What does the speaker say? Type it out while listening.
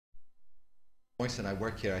Mohsen, I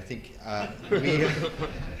work here. I think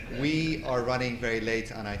we are running very late,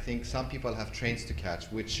 and I think some people have trains to catch,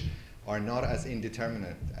 which are not as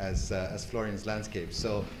indeterminate as Florian's landscape.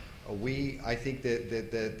 So I think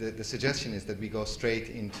the suggestion is that we go straight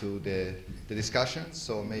into the discussion.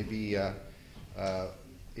 So maybe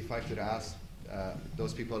if I could ask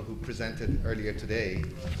those people who presented earlier today,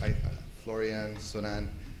 Florian, Sunan,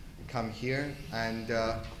 come here, and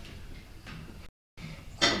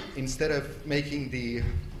instead of making the,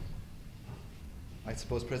 I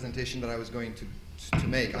suppose, presentation that I was going to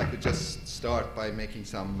make, I could just start by making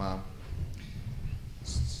some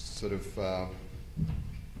sort of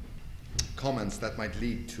comments that might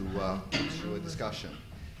lead to a discussion.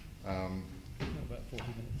 About 40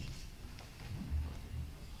 minutes.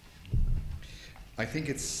 I think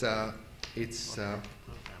it's an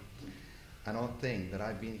odd thing that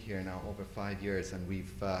I've been here now over 5 years, and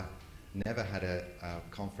we've never had a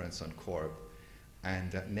conference on Corb,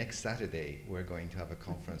 and next Saturday we're going to have a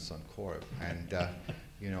conference on Corb, and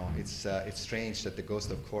you know, it's strange that the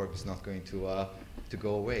ghost of Corb is not going to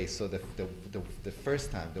go away. So the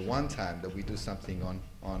first time, the one time that we do something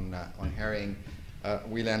on Haring,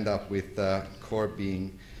 we'll end up with Corb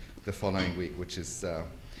being the following week, which is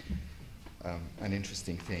an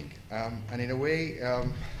interesting thing, and in a way,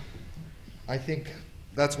 I think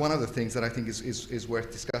that's one of the things that I think is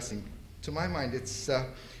worth discussing. To my mind, it's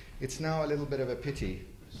now a little bit of a pity.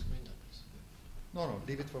 No,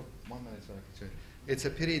 leave it for 1 minute so I can show you. It's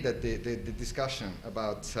a pity that the discussion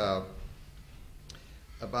about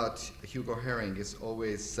Hugo Haring is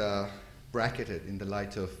always bracketed in the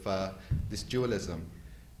light of this dualism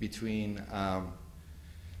between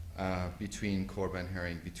Corb and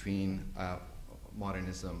Haring, between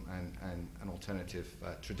modernism and an alternative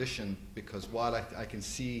tradition, because while I can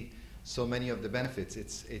see so many of the benefits,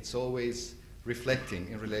 it's always reflecting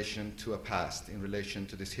in relation to a past, in relation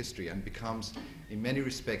to this history, and becomes in many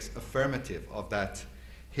respects affirmative of that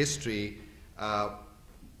history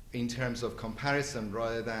in terms of comparison,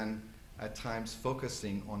 rather than at times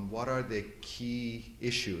focusing on what are the key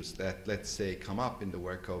issues that, let's say, come up in the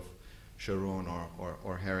work of Sharon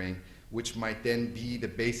or Haring, which might then be the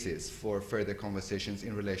basis for further conversations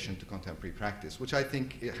in relation to contemporary practice, which I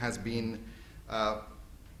think it has been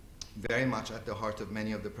very much at the heart of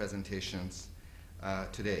many of the presentations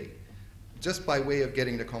today. Just by way of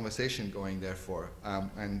getting the conversation going, therefore,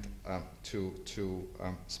 and to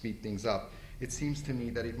speed things up, it seems to me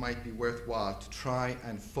that it might be worthwhile to try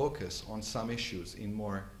and focus on some issues in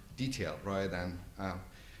more detail, rather than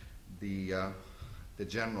the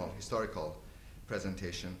general historical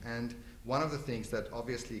presentation. And one of the things that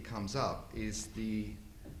obviously comes up is the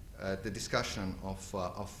discussion of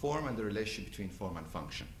form and the relation between form and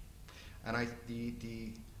function. And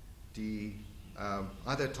the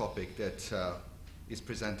other topic that is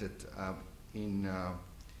presented in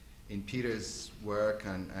Peter's work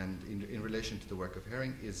and in relation to the work of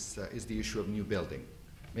Haring is the issue of new building.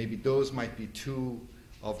 Maybe those might be two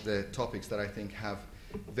of the topics that I think have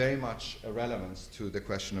very much a relevance to the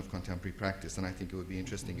question of contemporary practice, and I think it would be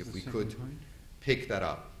interesting if we could pick that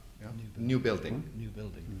up. Yeah? New building. New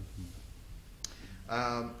building.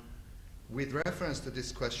 Mm-hmm. With reference to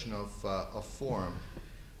this question of form,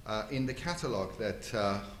 in the catalogue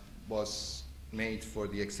that was made for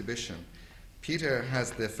the exhibition, Peter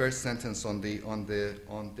has the first sentence on the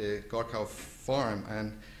Gorkau farm,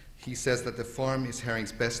 and he says that the farm is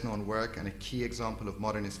Haring's best known work and a key example of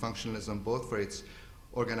modernist functionalism, both for its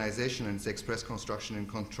organization and its express construction in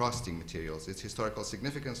contrasting materials. Its historical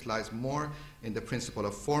significance lies more in the principle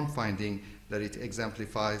of form finding that it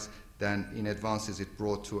exemplifies than in advances it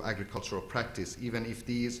brought to agricultural practice, even if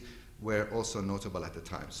these were also notable at the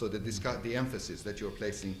time. So the emphasis that you're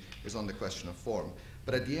placing is on the question of form.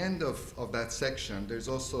 But at the end of that section, there's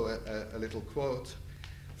also a little quote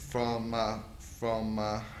from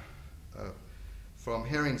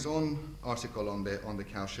Haring's own article on the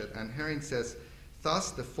cowshed, and Haring says, "Thus,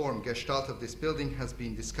 the form, gestalt of this building has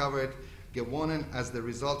been discovered, gewonnen, as the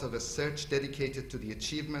result of a search dedicated to the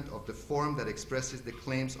achievement of the form that expresses the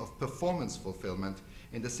claims of performance fulfillment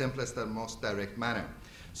in the simplest and most direct manner."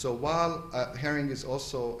 So while Haring is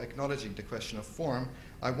also acknowledging the question of form,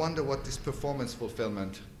 I wonder what this performance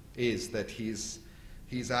fulfillment is that he's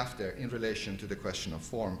after in relation to the question of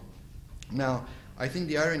form. Now, I think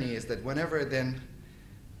the irony is that whenever then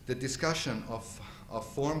the discussion of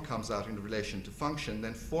form comes out in relation to function,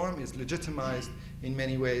 then form is legitimized in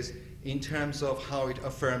many ways in terms of how it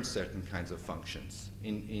affirms certain kinds of functions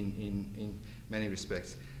in many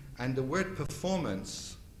respects. And the word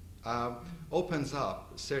performance opens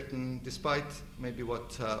up certain, despite maybe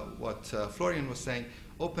what Florian was saying,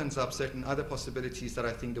 opens up certain other possibilities that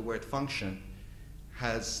I think the word function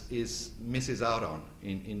misses out on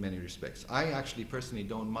in many respects. I actually personally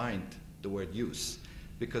don't mind the word use,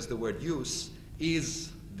 because the word use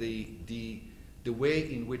is the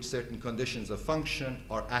way in which certain conditions of function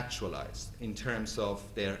are actualized in terms of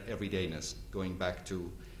their everydayness, going back to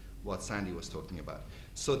what Sandy was talking about.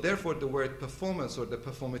 So therefore, the word performance or the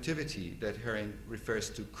performativity that Haring refers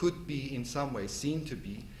to could be in some way seen to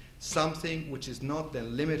be something which is not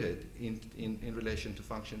then limited in relation to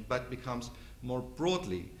function, but becomes more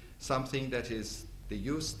broadly something that is the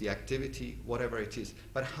use, the activity, whatever it is.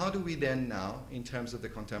 But how do we then now, in terms of the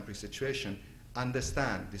contemporary situation,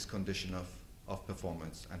 understand this condition of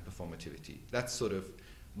performance and performativity? That's sort of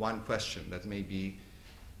one question that might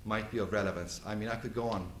be of relevance. I mean, I could go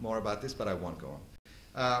on more about this, but I won't go on.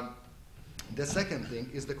 The second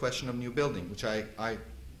thing is the question of new building, which I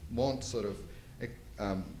won't sort of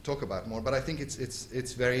talk about more, but I think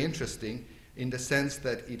it's very interesting in the sense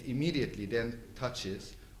that it immediately then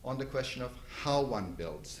touches on the question of how one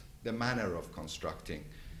builds, the manner of constructing.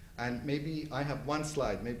 And maybe I have one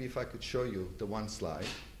slide. Maybe if I could show you the one slide,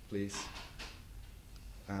 please.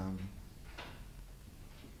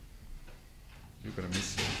 You're going to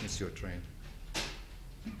miss your train.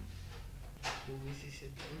 Who misses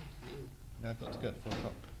it then? You. No, I've got to go at 4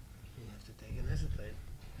 o'clock. You have to take another plane.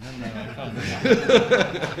 No, I can't.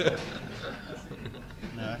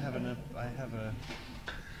 No, I have a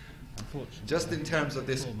unfortunately. Just in terms of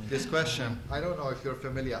this question, I don't know if you're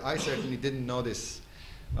familiar. I certainly didn't know this,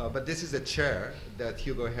 but this is a chair that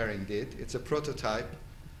Hugo Haring did. It's a prototype.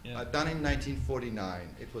 Yeah. Done in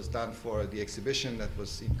 1949. It was done for the exhibition that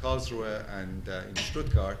was in Karlsruhe and in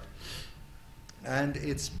Stuttgart. And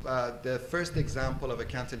it's the first example of a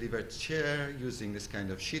cantilevered chair using this kind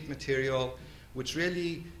of sheet material, which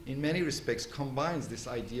really, in many respects, combines this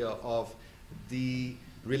idea of the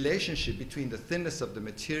relationship between the thinness of the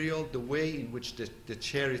material, the way in which the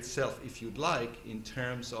chair itself, if you'd like, in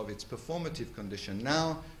terms of its performative condition.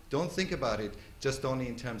 Now, don't think about it just only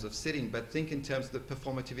in terms of sitting, but think in terms of the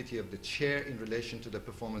performativity of the chair in relation to the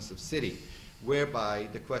performance of sitting, whereby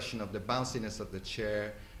the question of the bounciness of the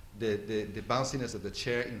chair, the bounciness of the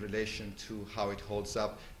chair in relation to how it holds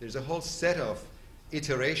up. There's a whole set of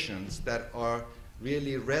iterations that are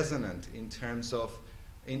really resonant in terms of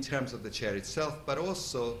the chair itself, but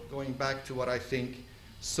also going back to what I think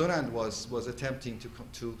Sunand was attempting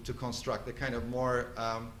to construct, a kind of more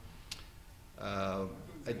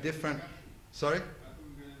a different. Sorry?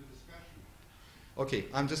 Okay,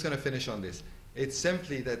 I'm just going to finish on this. It's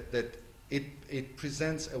simply that it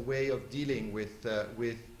presents a way of dealing with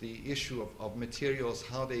the issue of materials,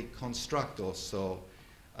 how they construct also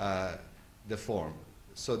the form.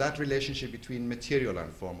 So that relationship between material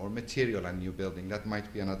and form, or material and new building, that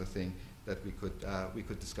might be another thing that we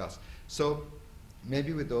could discuss. So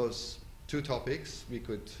maybe with those two topics, we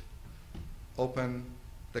could open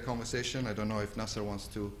the conversation. I don't know if Nasser wants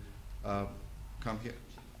to come here.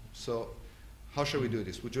 So how shall we do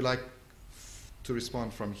this? Would you like to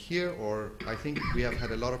respond from here, or I think we have had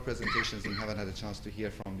a lot of presentations and haven't had a chance to hear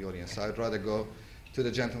from the audience. So I'd rather go to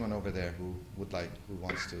the gentleman over there who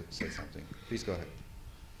wants to say something. Please go ahead.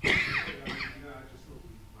 I just thought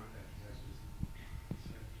we might actually have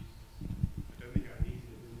I don't think I need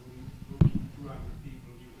it. We'll 200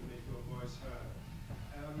 people, you can make your voice heard.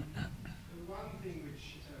 The one thing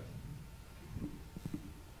which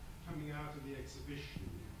coming out of the exhibition,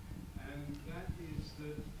 and that is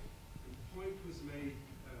that the point was made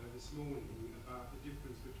this morning about the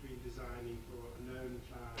difference between designing for a known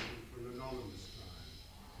client and for an anonymous client.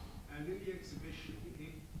 And in the exhibition,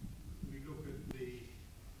 we look at the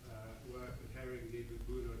work that Haring did with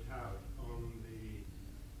Bruno Taub on the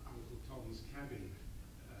Uncle Tom's Cabin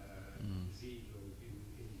Siedlung in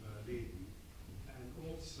Berlin, and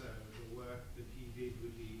also the work that he did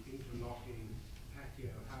with the interlocking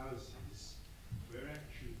patio houses. We're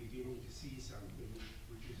actually beginning to see something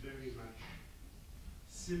which is very much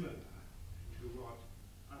similar to what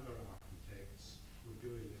other architects were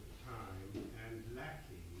doing at the time, and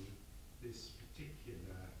lacking this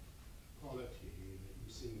particular quality that you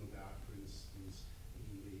singled out, for instance,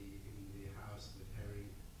 in the house that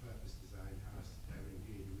Haring, purpose-designed house that Haring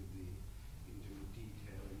did with the intimate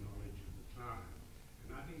detail and knowledge of the client.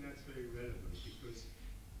 And I think that's very relevant because,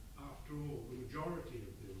 after all, the majority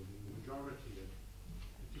of building, the majority of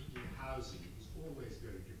particular housing is always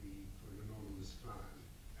going to be for an anonymous client.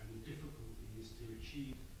 And the difficulty is to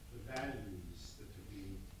achieve the values that have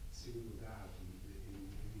been singled out in the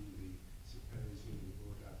symposium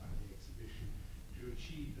brought out by the exhibition, to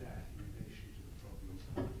achieve that in relation to the problem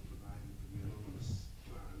of providing for the anonymous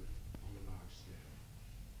client on a large scale.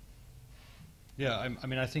 Yeah, I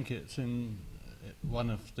mean, I think it's in one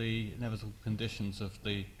of the inevitable conditions of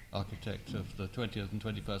the architect of the 20th and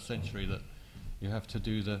 21st century that you have to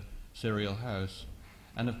do the serial house.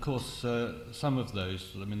 And of course, some of those,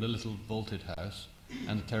 I mean, the little vaulted house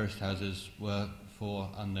and the terraced houses were for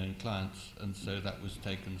unknown clients, and so that was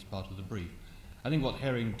taken as part of the brief. I think what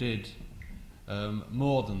Haring did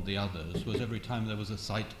more than the others was every time there was a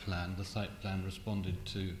site plan, the site plan responded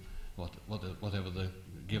to whatever the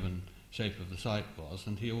given shape of the site was,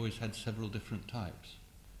 and he always had several different types,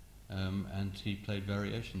 and he played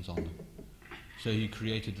variations on them. So he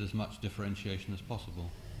created as much differentiation as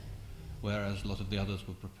possible, whereas a lot of the others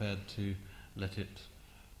were prepared to let it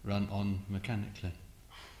run on mechanically.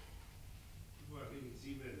 Well, in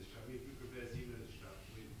Siemensstadt, I mean, if you compare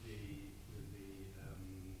Siemensstadt with the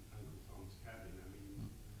Uncle Tom's Cabin, I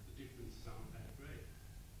mean, the differences aren't that great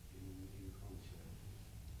in concept.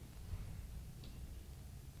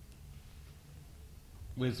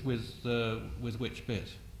 With which bit?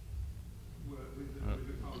 Well, with the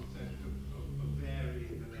concept of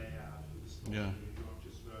varying the layout of the spot, Yeah. not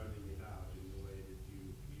just rolling it out in the way that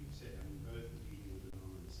you said. I mean, both are dealing with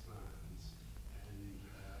anonymous clients, and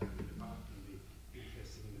apart from the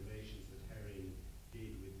interesting innovations that Haring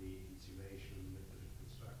did with the insulation, method of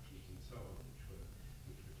constructions, and so on, which were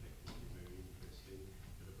technically very interesting,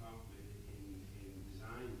 but apart from it in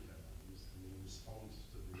design terms, and in response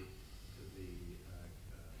to the need of the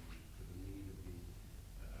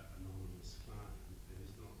anonymous client, there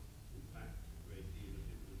is not, in fact, a great deal of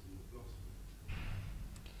difference in the philosophy.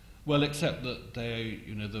 Well, except that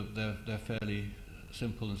they're fairly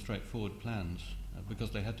simple and straightforward plans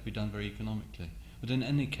because they had to be done very economically. But in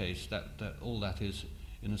any case, that all that is,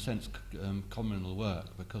 in a sense, communal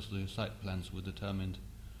work because the site plans were determined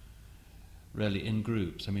really in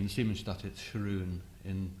groups. I mean, Siemensstadt, it's Scharoun.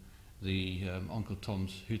 In the Uncle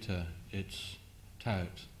Tom's Hütte, it's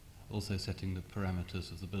Tout, also setting the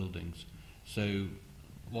parameters of the buildings. So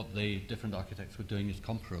what the different architects were doing is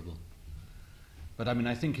comparable. But I mean,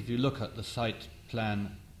 I think if you look at the site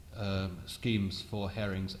plan schemes for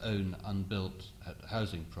Haring's own unbuilt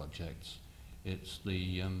housing projects, it's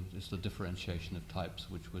the differentiation of types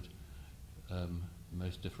which would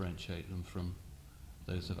most differentiate them from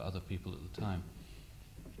those of other people at the time.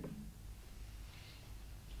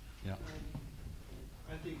 Yeah.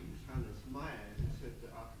 I think Hannes Meyer said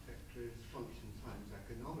that architecture is function times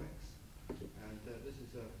economics, and this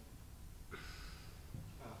is a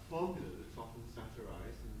formula that's often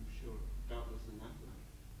satirized, and I'm sure doubtless anathema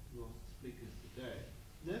most speakers today.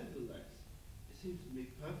 Nevertheless, it seems to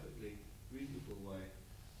me a perfectly reasonable way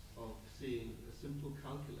of seeing a simple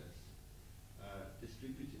calculus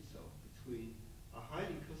distribute itself between a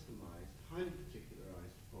highly customized, highly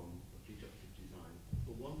particularized form of deductive design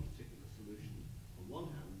for one particular solution on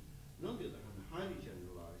one hand, and on the other hand, a highly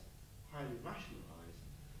generalized, highly rationalized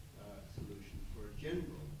solution for a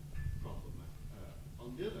general problem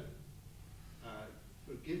on the other.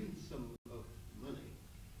 For a given sum of money,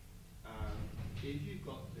 if you've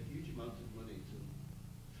got a huge amount of money to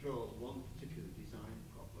throw at one particular design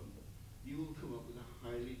problem, you will come up with a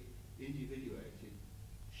highly individuated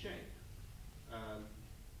shape.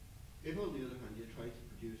 If on the other hand you're trying to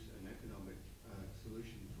produce an economic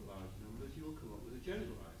solution for large numbers, you will come up with a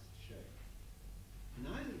generalized shape.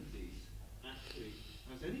 Neither of these actually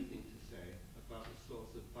has anything to say about a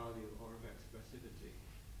source of value or of expressivity.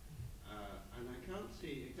 And I can't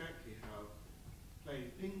see exactly how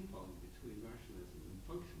playing ping pong between rationalism and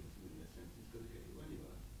functionalism in this sense is going to get you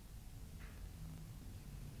anywhere.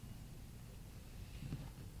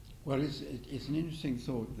 Well, it's an interesting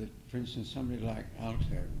thought that, for instance, somebody like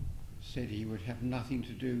Alto said he would have nothing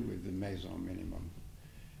to do with the maison minimum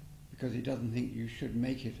because he doesn't think you should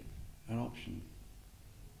make it an option.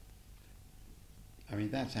 I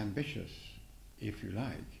mean, that's ambitious, if you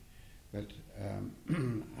like, but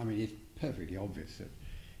I mean, it's perfectly obvious that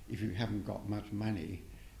if you haven't got much money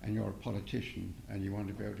and you're a politician and you want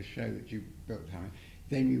to be able to show that you built something,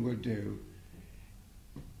 then you will do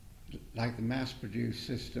like the mass-produced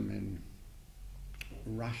system in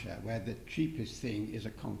Russia, where the cheapest thing is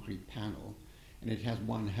a concrete panel and it has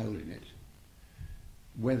one hole in it.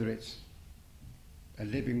 Whether it's a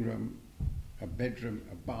living room, a bedroom,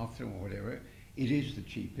 a bathroom, or whatever, it is the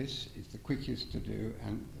cheapest, it's the quickest to do,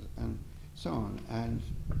 and so on. And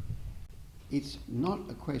it's not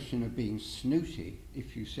a question of being snooty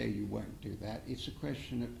if you say you won't do that. It's a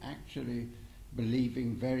question of actually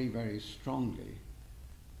believing very, very strongly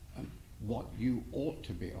what you ought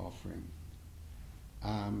to be offering.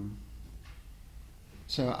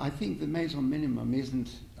 So I think the maison minimum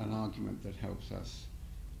isn't an argument that helps us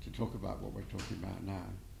to talk about what we're talking about now.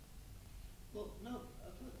 Well, no,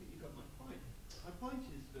 I don't think you got my point. My point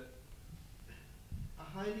is that a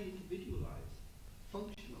highly individualized,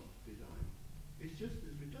 functional design is just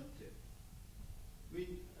as reductive. I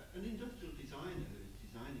mean, an industrial designer who is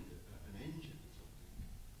designing an engine or something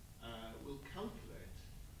will calculate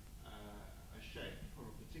a shape for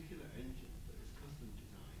a particular engine that is custom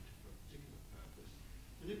designed for a particular purpose,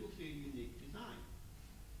 and it will be a unique design.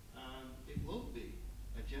 It won't be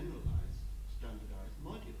a generalized, standardized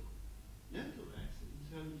module. Nevertheless, in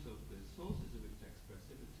terms of the sources of its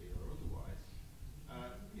expressivity or otherwise,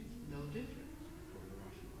 it's no different from the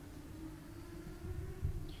rationalized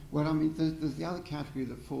design. Well, I mean, there's the other category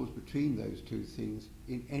that falls between those two things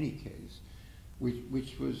in any case,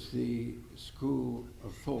 which was the school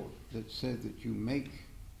of thought that said that you make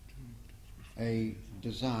a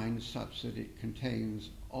design such that it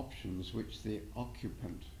contains options which the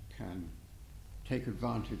occupant can take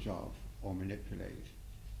advantage of or manipulate,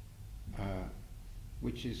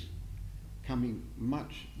 which is coming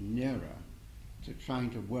much nearer to trying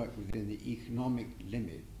to work within the economic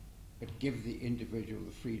limit, but give the individual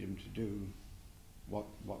the freedom to do what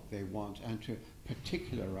they want and to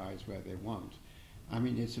particularize where they want. I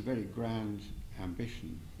mean, it's a very grand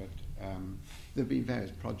ambition, but there have been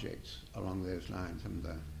various projects along those lines, haven't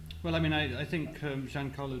there? Well, I mean, I think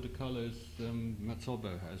Giancarlo De Carlo's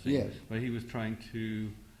Mazzobo has, yes, where he was trying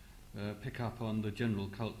to pick up on the general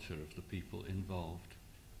culture of the people involved.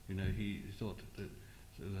 You know, he thought that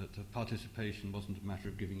the participation wasn't a matter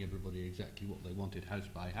of giving everybody exactly what they wanted house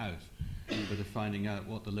by house, but of finding out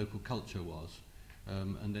what the local culture was,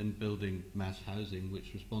 and then building mass housing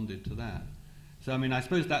which responded to that. So, I mean, I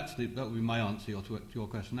suppose that would be my answer to your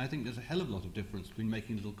question. I think there's a hell of a lot of difference between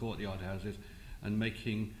making little courtyard houses and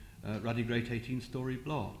making ruddy great 18-storey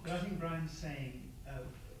blocks. But I think Brian's saying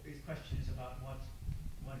his question is about what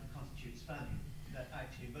constitutes value. That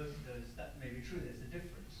actually both of those, that may be true, there's a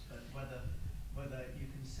difference, but whether you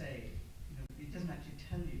can say, you know, it doesn't actually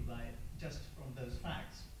tell you by just from those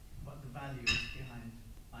facts what the value is behind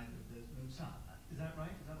either of those moves are. Is that right?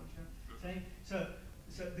 Is that what you're saying? So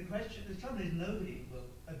the trouble is nobody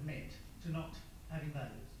will admit to not having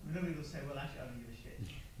values. I mean, nobody will say, well, actually, I don't give a shit.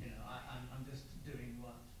 You know, I'm just doing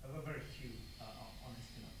what. Very few are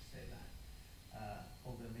honest enough to say that.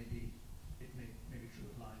 Although maybe it may be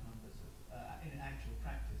true of large numbers of in actual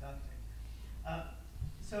practice, I think.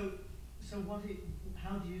 So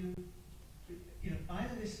how do you know,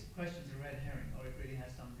 either this question's a red herring or it really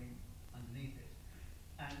has something underneath it.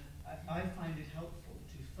 And I find it helpful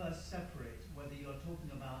to first separate whether you're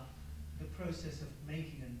talking about the process of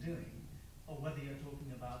making and doing, or whether you're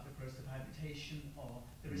talking about the process of habitation or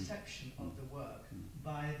the reception of the work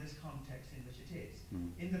by this context in which it is.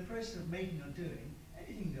 In the process of making or doing,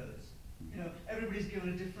 anything goes. You know, everybody's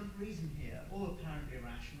given a different reason here, all apparently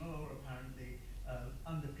rational or apparently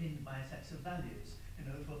underpinned by sets of values. You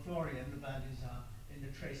know, for Florian, the values are in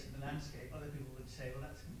the trace of the landscape. Other people would say, well,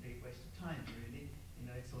 that's a complete waste of time, really. You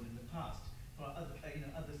know, it's all in the past. For other,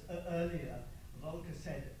 others earlier, Volker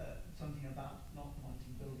said something about not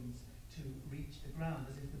wanting buildings to reach the ground,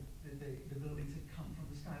 as if the buildings had come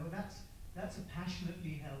from the sky. Well, that's a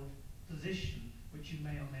passionately held position which you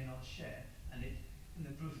may or may not share, and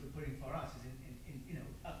the proof of the pudding for us is in you know,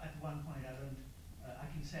 at one point I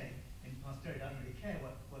can say in posterity I don't really care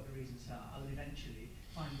what the reasons are. I'll eventually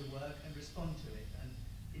find the work and respond to it and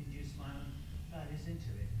induce my own values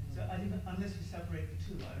into it. So I think unless we separate the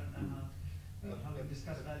two, I don't know how we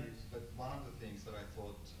discuss values. But one of the things that I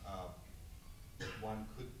thought one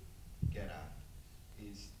could get at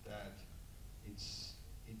is that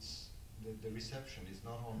the reception is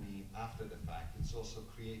not only after the fact, it's also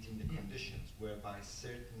creating the conditions whereby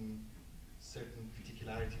certain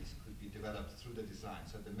particularities could be developed through the design.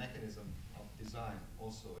 So the mechanism of design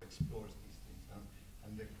also explores these things.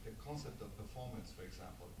 And the concept of performance, for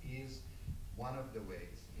example, is one of the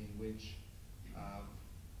ways in which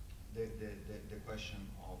the question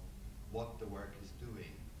of what the work is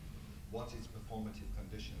doing, what its performative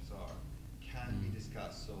conditions are, can be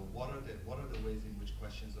discussed. So what are the ways in which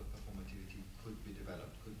questions of performativity could be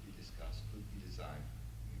developed, could be discussed, could be designed?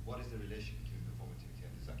 What is the relation between performativity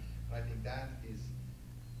and design? And I think that is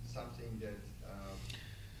something that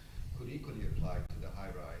could equally apply to the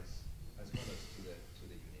high-rise as well as to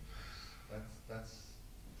the unit. That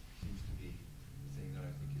seems to be the thing that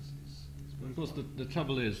I think is of course, the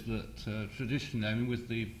trouble is that traditionally, I mean, with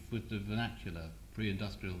the vernacular,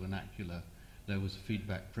 pre-industrial vernacular, there was a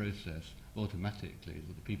feedback process automatically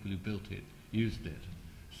that the people who built it used it.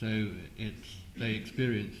 So they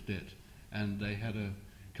experienced it, and they had a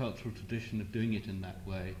cultural tradition of doing it in that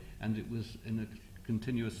way, and it was in a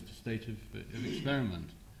continuous state of experiment.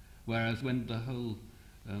 Whereas when the whole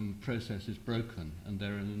process is broken and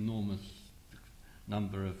there are an enormous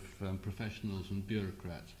number of professionals and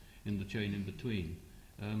bureaucrats in the chain in between,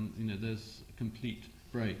 there's a complete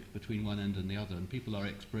break between one end and the other, and people are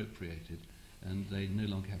expropriated, and they no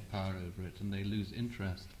longer have power over it, and they lose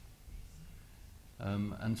interest.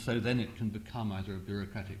 And so then it can become either a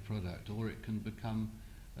bureaucratic product, or it can become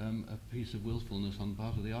a piece of willfulness on the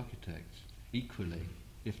part of the architects, equally,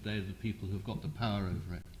 if they're the people who've got the power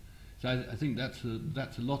over it. So I think that's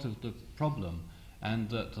a lot of the problem, and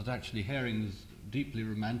that actually Haring's deeply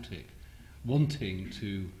romantic, wanting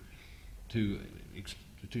to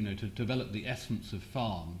develop the essence of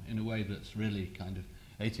farm in a way that's really kind of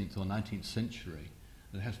 18th or 19th century,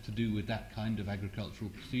 that has to do with that kind of agricultural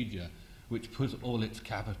procedure, which puts all its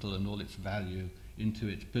capital and all its value into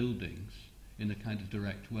its buildings in a kind of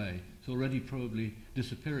direct way. It's already probably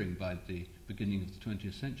disappearing by the beginning of the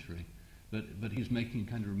 20th century, but he's making a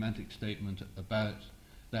kind of romantic statement about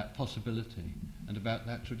that possibility and about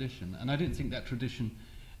that tradition. And I don't think that tradition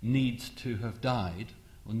needs to have died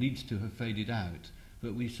or needs to have faded out,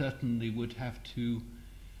 but we certainly would have to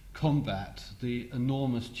combat the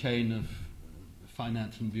enormous chain of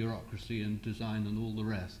finance and bureaucracy and design and all the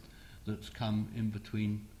rest that's come in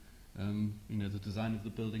between the design of the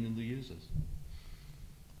building and the users.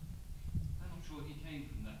 I'm not sure he came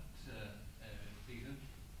from that either.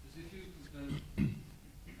 Because if you,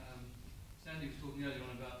 Sandy was talking earlier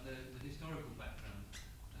on about the historical background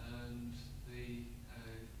and the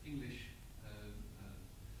English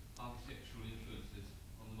architectural influences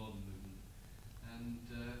on the modern movement. And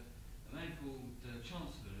a man called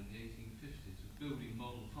Chancellor in the 1850s was building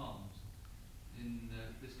model farms in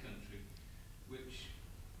this country, which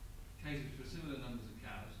catered for similar numbers of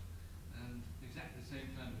cows and exactly the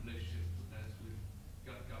same kind of relationship as with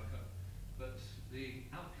Gukka. But the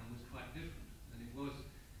outcome was quite different, and it was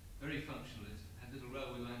very functional. It had little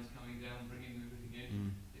railway lines coming down, bringing everything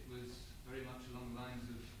in. It was very much along the lines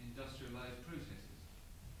of industrialized processes.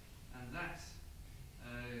 And that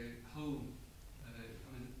whole,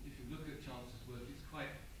 if you look at Chancellor's work, it's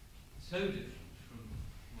quite so different from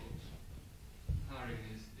what Haring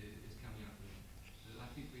is coming up with. So I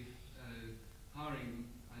think Haring,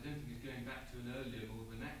 I don't think is going back to an earlier, more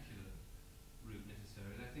vernacular route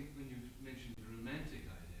necessarily. I think when you mentioned the romantic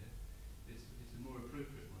idea, it's a more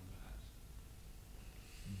appropriate one, perhaps.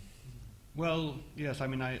 Well, yes, I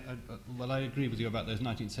mean, I agree with you about those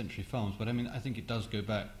 19th century farms, but I mean, I think it does go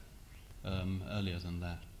back earlier than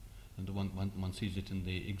that. And one sees it in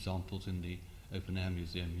the examples in the Open Air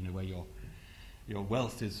Museum, where your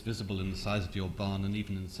wealth is visible in the size of your barn and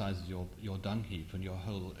even in the size of your dung heap, and your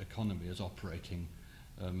whole economy is operating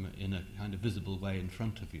in a kind of visible way in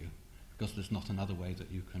front of you, because there's not another way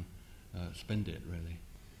that you can spend it, really.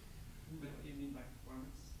 But what do you mean by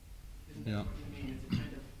performance? Isn't Yeah. that what you mean? It's a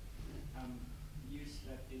kind of use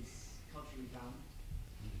that is culturally bound?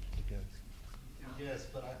 Yes,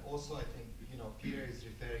 but I think, Peter is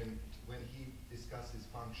referring, when he discusses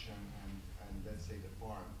function and let's say the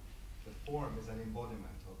form is an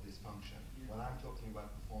embodiment of this function. Yeah. When I'm talking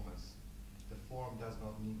about performance, the form does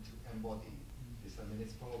not need to embody this. I mean,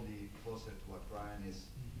 it's probably closer to what Brian is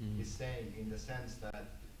saying, in the sense that,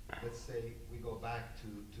 let's say we go back to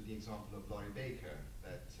the example of Laurie Baker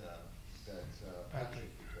that Patrick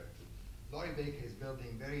referred to. Laurie Baker is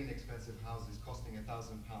building very inexpensive houses costing £1,000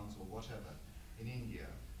 or whatever in India,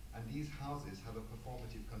 and these houses have a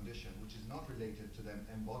performative condition which is not related to them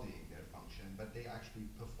embodying their function, but they actually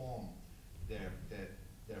perform their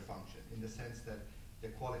function, in the sense that the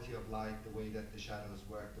quality of light, the way that the shadows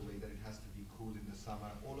work, the way that it has to be cool in the summer,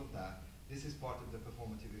 all of that, this is part of the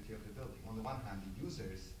performativity of the building. On the one hand, the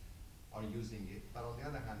users are using it, but on the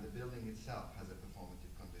other hand, the building itself has a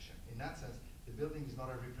performative condition. In that sense, the building is not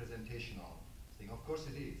a representational thing. Of course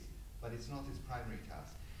it is, but it's not its primary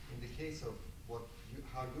task. In the case of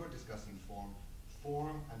how you're discussing form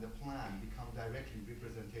and the plan become directly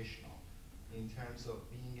representational in terms of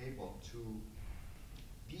being able to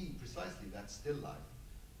be precisely that still life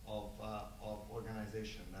of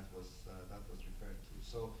organization that was referred to.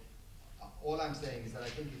 So all I'm saying is that I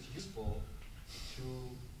think it's useful to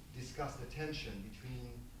discuss the tension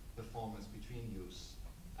between performance, between use,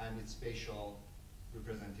 and its spatial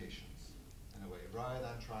representations in a way, rather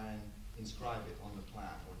than try and inscribe it on the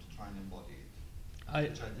plan or to try and embody it. I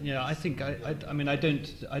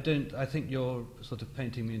think you're sort of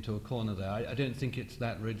painting me into a corner there. I don't think it's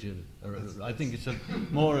that rigid. I think it's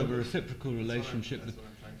more of a reciprocal relationship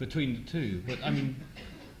between the two. But I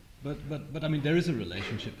mean, there is a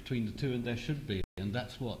relationship between the two, and there should be, and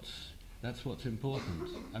that's what's important.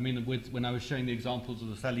 I mean, when I was showing the examples of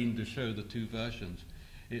the Saline de Chaux, the two versions,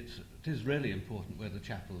 it is really important where the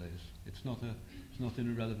chapel is. It's not an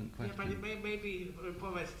irrelevant question. Yeah, but maybe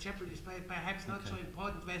where the chapel is perhaps not so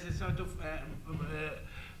important. There's a sort of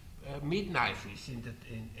midnight is and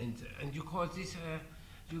you call this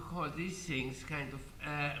you call these things kind of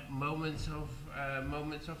moments of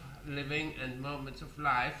living and moments of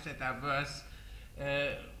life that are worth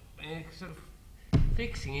sort of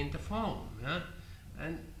fixing into form, huh?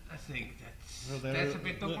 And I think that's a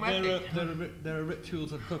bit dogmatic. There are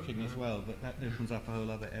rituals of cooking as well, but that opens up a whole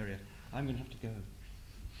other area. I'm going to have to go.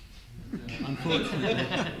 Unfortunately.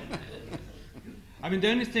 I mean, the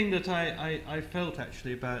only thing that I felt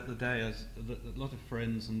actually about the day, as a lot of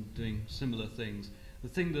friends and doing similar things,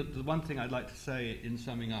 the one thing I'd like to say in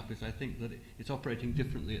summing up is I think that it's operating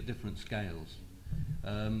differently at different scales.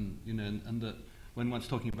 You know, and that when one's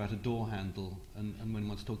talking about a door handle and when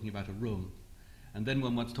one's talking about a room, and then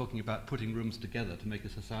when one's talking about putting rooms together to make a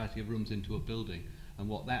society of rooms into a building and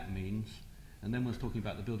what that means, and then one's talking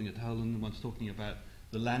about the building at whole, and one's talking about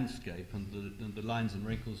the landscape and the lines and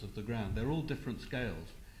wrinkles of the ground. They're all different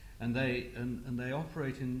scales, and they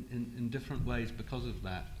operate in different ways because of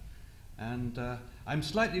that. And I'm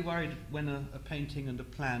slightly worried when a painting and a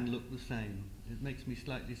plan look the same. It makes me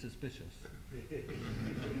slightly suspicious.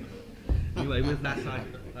 Anyway, with that,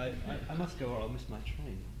 I must go or I'll miss my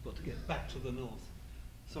train. I've got to get back to the north.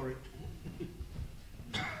 Sorry.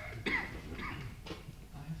 I have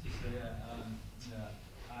to say,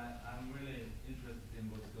 I'm really interested in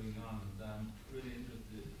what's going on, and I'm really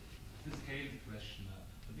interested in this scale question. I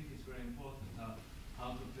think it's very important how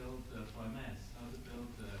to build poemas, how to build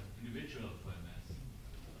individual poemas.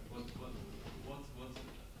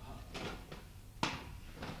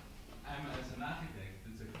 I'm as an architect,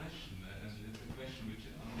 it's a question, and it's a question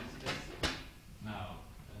which on this desk now.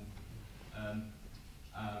 And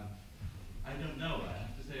I don't know. I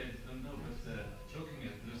have to say I don't know, but looking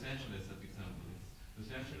at Los Angeles, for example,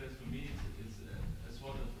 Los Angeles for me is a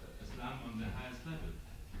sort of a slum on the highest level.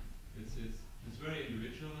 It's very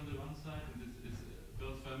individual on the one side, and it's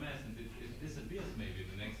built for a mass, and it disappears maybe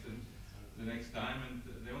the next time. And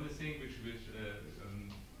the only thing which will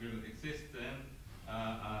exist then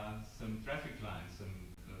are some traffic lines, some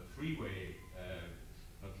freeway,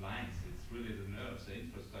 not lines. It's really the nerves, the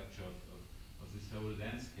infrastructure of this whole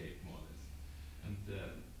landscape, more or less. And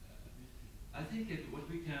I think what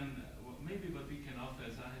we can offer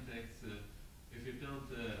as architects, if we build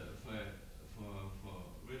for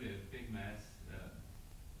really a big mass,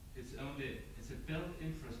 it's a built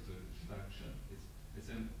infrastructure. It's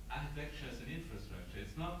an architecture as an infrastructure.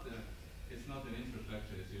 It's not an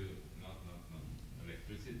infrastructure as you not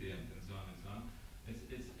electricity and so on and so on. It's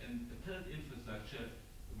a built infrastructure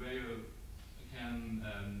where you can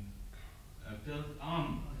build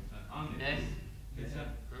on it. Yes. That's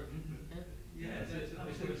a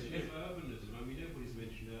question of urbanism. I mean, nobody's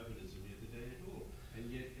mentioned urbanism here today at all. And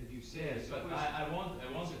yet, as you say, yes, but I want to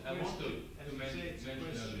mention it's a question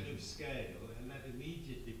urbanism. of scale, and that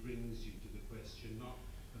immediately brings you to the question not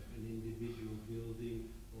of an individual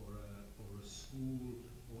building or a school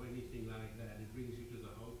or anything like that. It brings you to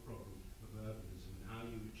the whole problem of urbanism and how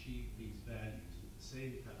you achieve these values and at the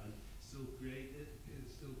same time still create a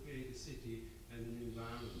city and an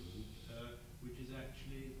environment which is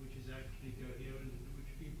actually coherent and to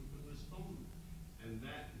which people can respond. And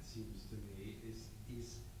that, it seems to me, is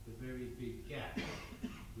the very big gap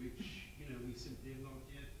which we simply have not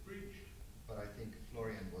yet bridged. But I think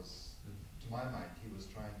Florian was, to my mind, he was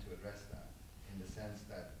trying to address that in the sense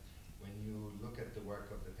that when you look at the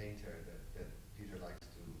work of the painter that Peter likes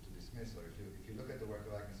to dismiss, or if you look at the work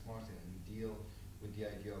of Agnes Martin and you deal with the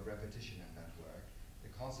idea of repetition in that work, the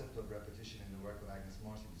concept of repetition in the work of Agnes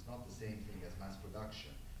Martin is not the same thing as mass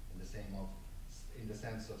production, in the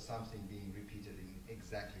sense of something being repeated in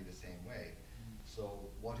exactly the same way.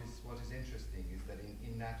 So what is interesting is that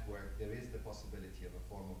in that work there is the possibility of a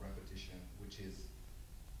form of repetition which is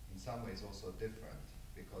in some ways also different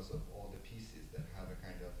because of all the pieces that have a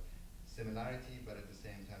kind of similarity, but at the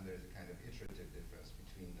same time there is a kind of iterative difference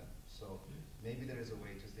between them. So maybe there is a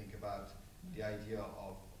way to think about the idea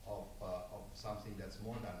of something that's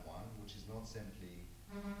more than one, which is not simply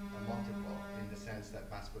a multiple in the sense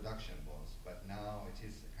that mass production was, but now it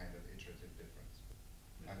is a kind of iterative difference.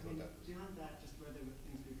 I thought that was beyond that, just whether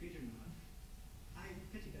things with Peter now, I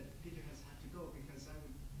pity that Peter has had to go because I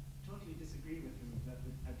would totally disagree with him that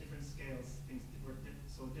at different scales things work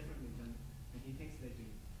so differently than he thinks they do.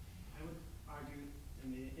 I would argue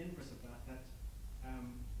in the inverse of that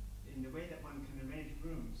in the way that one can arrange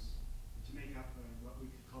rooms to make up what we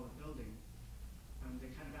could call a building, the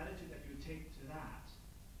kind of attitude that you take to that,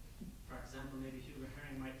 for example, maybe Hugo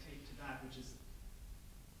Haring might take to that, which is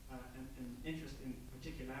an interest in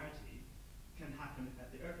particularity can happen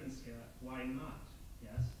at the urban scale. Why not?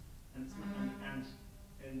 Yes, and it's not,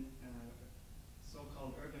 and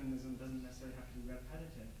so-called urbanism doesn't necessarily have to be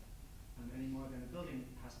repetitive any more than a building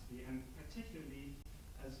has to be, and particularly,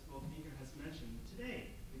 as Wolf Meeker has mentioned,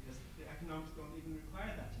 today, because the economics don't even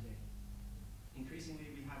require that today.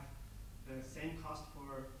 Increasingly, we have the same cost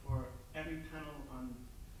for every panel on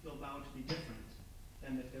Bilbao to be different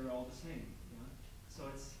than if they were all the same. Yeah?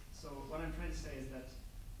 So what I'm trying to say is that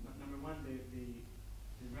number one,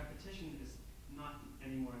 the repetition is not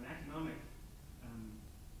anymore an economic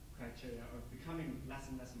criteria, or becoming less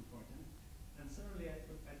and less important. And similarly,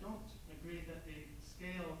 I don't agree that the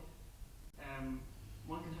scale,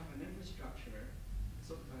 one can have an infrastructure,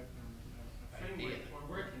 so a framework for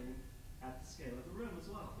working at the scale of a room as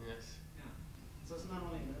well. Yes. Yeah. So it's not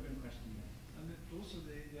only an urban question there. And also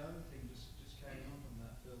the other thing, just carrying on from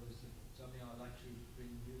that, Phil, is that something I'd like to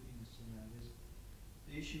bring your interest in that is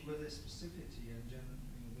the issue whether specificity and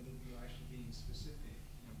whether you're actually being specific,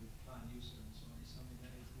 with planned use and so on, is something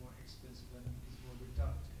that is more expensive and is more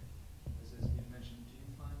reductive, as has been mentioned. Do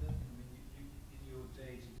you find that? I mean, you in your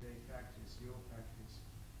day-to-day practice, your practice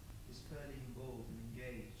is fairly involved and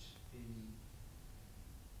engaged in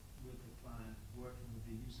with the client, working with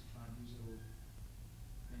the user, client user, or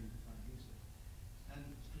maybe the client user, and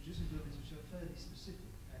producing buildings which are fairly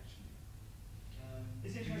specific, actually.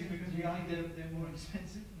 It's interesting because we argue they're more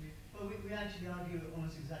expensive. Well, we actually argue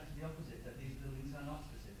almost exactly the opposite, that these buildings are not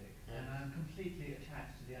specific. And I'm completely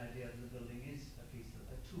attached to the idea that the building is a piece of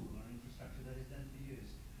a tool or infrastructure that is then to be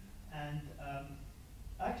used. And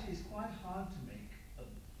actually, it's quite hard to make.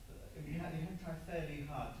 You have to try fairly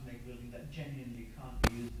hard to make a building that genuinely can't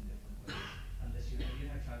be used in different ways, unless you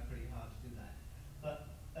have to try pretty hard to do that.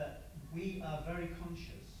 But we are very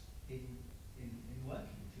conscious in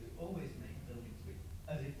working to always make buildings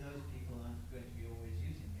as if those people aren't going to be always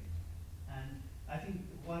using it. And I think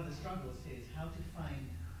one of the struggles here is how to find.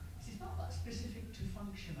 It's not that specific to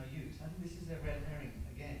function or use. I think this is a red herring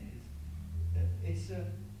again.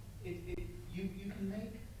 You can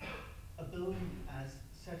make a building as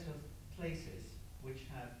set of places which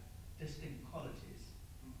have distinct qualities,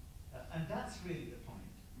 and that's really the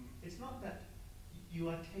point. It's not that you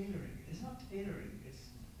are tailoring. It's not tailoring.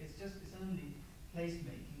 It's only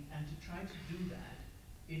placemaking, and to try to do that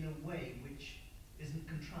in a way which isn't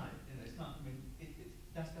contrived. It's not. I mean,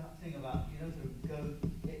 that's the thing about you don't go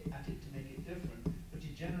at it to make it different, but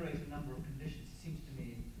you generate a number of conditions. It seems to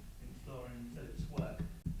me in Flora and Philip's work,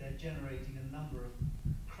 they're generating a number of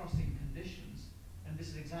crossing conditions, and this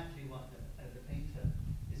is exactly what the painter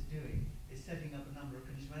is doing. Is setting up a number of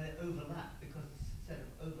conditions where they overlap, because it's a set of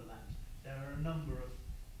overlaps. There are a number of.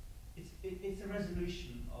 It's a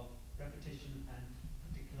resolution of repetition and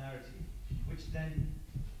particularity, which then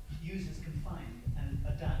users can find and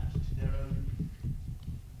adapt to their own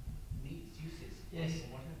needs, uses. Yes,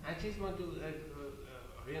 or whatever. I just want to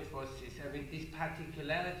reinforce this. I mean, this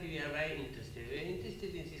particularity we are very interested. We're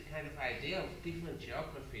interested in this kind of idea of different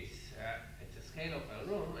geographies at the scale of a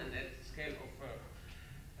room and at the scale of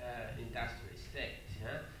an industrial estate.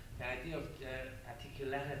 The idea of the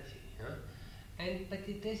particularity. But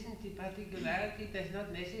the particularity does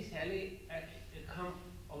not necessarily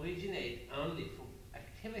originate only from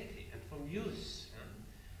activity and from use.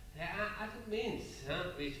 There are other means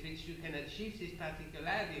with which you can achieve this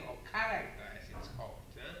particularity, or character as it's called.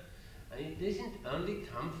 And it doesn't only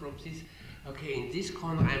come from this, okay, in this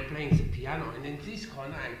corner I'm playing the piano, and in this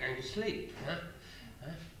corner I'm going to sleep. I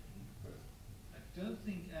don't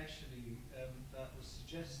think actually that was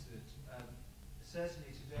suggested,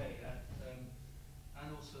 certainly today, and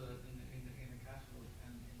also in the catalogue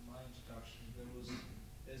and in my introduction,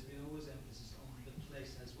 there's been always emphasis on the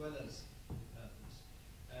place as well as the purpose.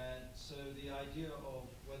 So the idea of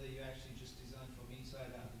whether you actually just design from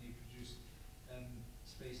inside out and you produce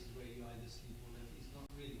spaces where you either sleep or live is not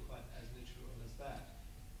really quite as literal as that.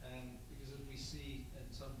 Because as we see in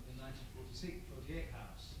some of the 1948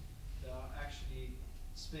 house, there are actually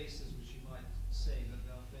spaces which you might say that they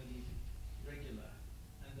are fairly regular,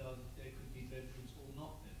 and they could be bedrooms or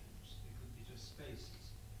not bedrooms. They could be just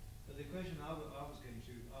spaces. But the question I was going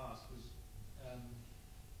to ask was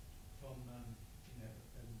from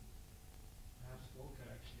perhaps Volker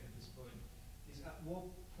actually at this point, is at what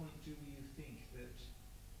point do you think that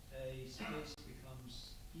a space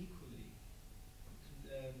becomes equally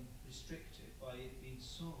restricted by it being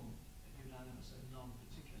so unanimous and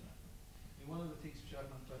non-particular? I mean, one of the things which I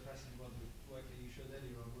found quite fascinating about the work that you showed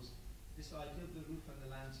earlier on was this idea of the roof and the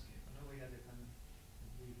landscape. I know we had a kind of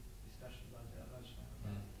brief discussion about that last time.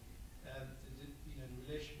 The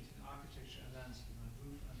relation between architecture and landscape, and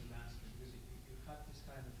roof and the landscape.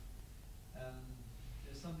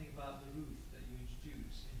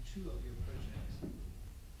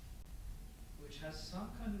 has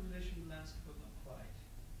some kind of relation with landscape, but not quite.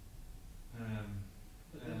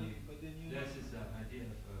 But then you there's this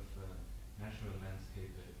idea of natural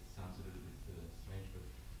landscape. It sounds a little bit strange, but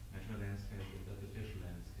natural landscape and artificial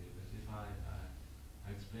landscape. And if I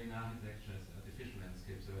explain architecture as artificial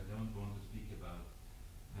landscape, so I don't want to speak about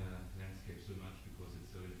landscape so much because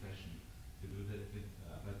it's so in fashion to do that.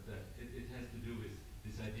 But it has to do with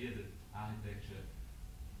this idea that architecture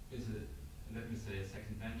is let me say, a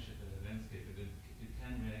second landscape, and it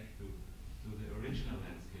can react to the original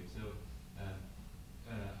landscape. So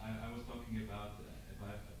I was talking about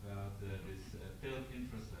this built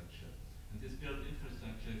infrastructure, and this built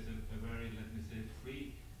infrastructure is a very, let me say,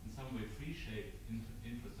 free, in some way free-shaped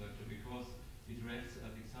infrastructure, because it reacts,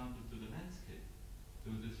 as example, to the landscape,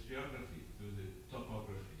 to the geography, to the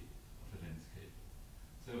topography of the landscape.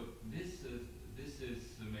 So this is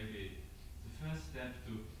maybe the first step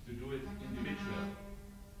to do it individual.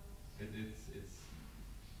 It's a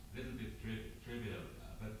little bit trivial,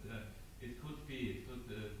 but it could be.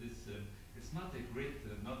 It's not a grid,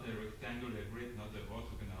 not a rectangular grid, not an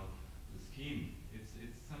orthogonal scheme. It's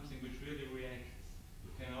something which really reacts.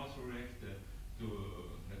 It can also react to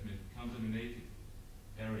contaminated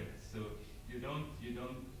areas. So you don't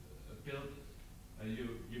build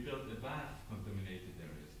you build above contaminated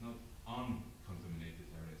areas, not on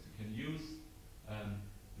contaminated areas. You can use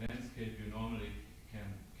landscape you normally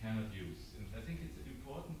cannot use. And I think it's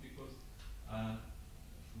important because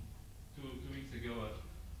 2 weeks ago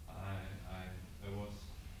I was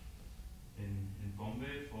in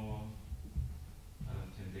Bombay for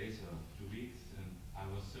 10 days or 2 weeks, and I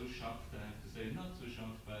was so shocked, I have to say, not so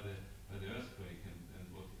shocked by the earthquake and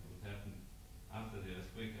what happened after the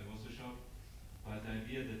earthquake. I was so shocked by the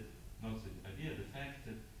idea that, the fact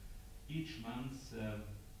that each month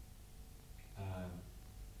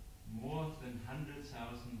more than 100,000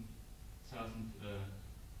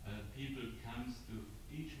 people comes to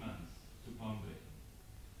each month to Bombay,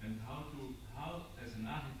 and how as an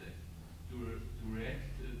architect to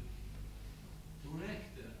react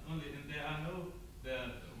only. And there are no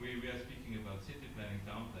we are speaking about city planning,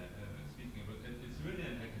 town planning, it's really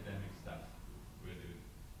an academic stuff. Really,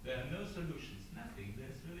 there are no solutions, nothing.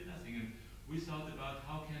 There's really nothing. And we thought about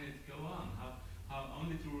how can it go on, how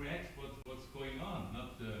only to react what's going on,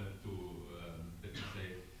 not to let me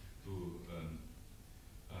say to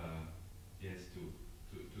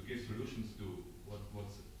give solutions to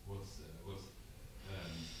what's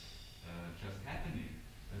just happening.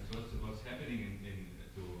 That's what's happening in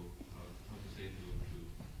to how to say to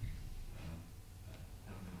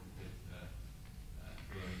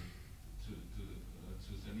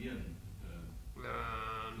sanieren.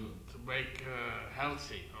 To make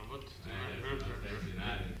healthy, or what?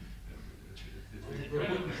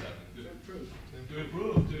 To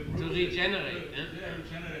improve. To regenerate.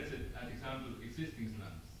 Regenerate, as example, existing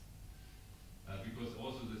slums. Because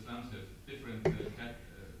also the slums have different,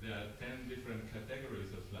 there are 10 different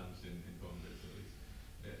categories of slums in Bombay. So it's,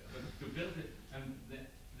 but to build it, and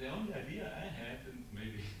the only idea I had, and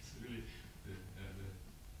maybe it's really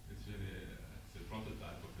it's a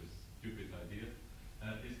prototype of a stupid idea,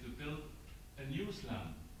 is to build a new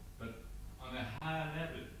slum, but on a higher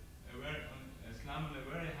level, a slum on a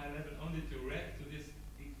very high level, only to react to this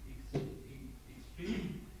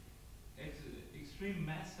extreme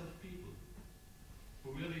mass of people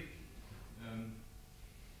who really,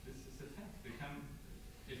 this is a fact. They come,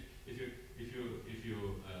 if you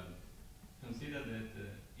consider that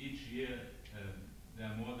each year there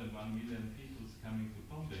are more than 1 million people coming to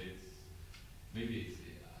Bombay,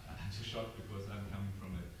 I'm so shocked because I'm coming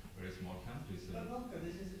from a very small country. So but Volker,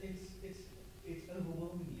 it's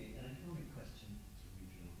overwhelmingly an economic question.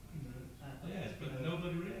 Yes, but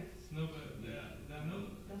nobody reacts. There are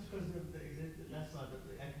no. That's because that's why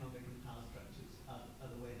the economic and power structures are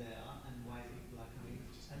the way they are, and why people are coming.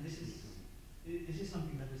 And this is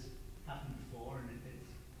something that has happened before, and it's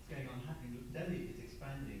going on happening. Delhi is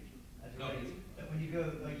expanding at a rate that when you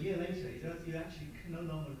go a year later, you actually can no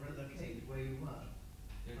longer relocate where you were.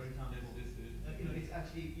 Yes, for example, it's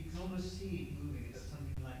actually, you can almost see it moving at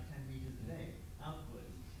something like 10 meters a day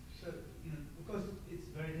outwards. So of course, it's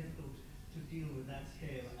very difficult to deal with that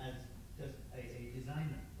scale as just a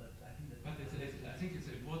designer. But I think that. But I think it's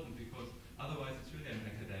important because otherwise it's really an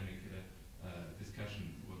academic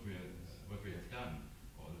discussion what we have done.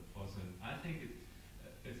 I think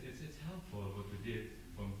it's helpful what we did.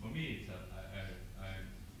 For me,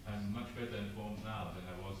 I'm much better informed now than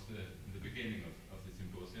I was in the beginning of the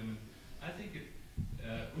symposium. And I think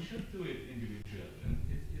we should do it individually, and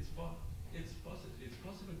it's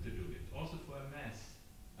possible to do it also for a mass.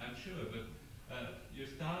 I'm sure, but You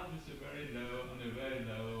start with a very low,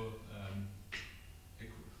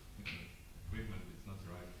 equipment, it's not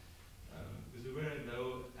right, with a very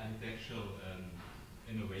low architectural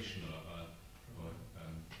innovation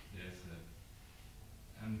yes,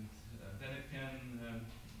 and then it can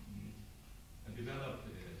develop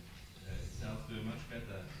itself to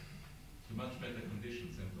much better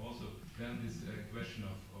conditions, and also then this question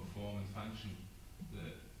of form and function.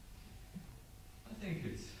 I think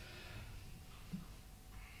it's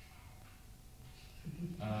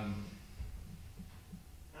I'm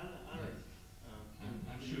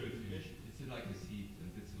sure it's like a seed,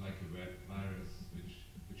 and it's like a virus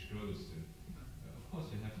which grows. And, of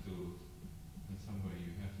course, you have to, in some way,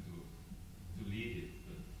 you have to lead it.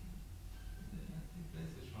 But I think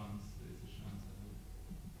there's a chance. I hope.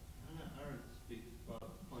 Hannah Arendt speaks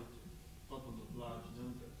about the problem of large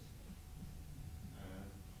numbers,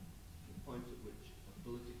 the point at which a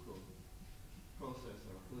political process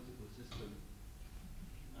or a political system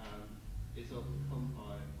is overcome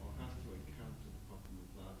by or has to encounter the problem of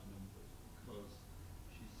large numbers, because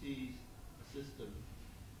she sees a system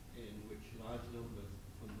in which large numbers are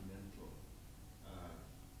the fundamental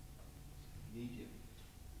medium.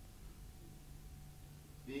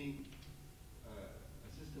 Being a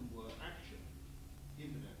system where action,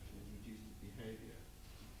 human action, is reduced to behavior.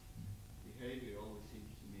 Behavior always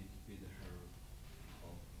seems to me to be the herald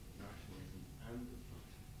of rationalism and the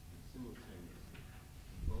function, and simultaneously.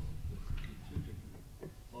 Both of these two different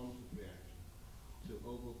forms of reaction to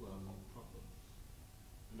overwhelming problems.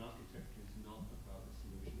 And architecture is not about the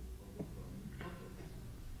solution of overwhelming problems.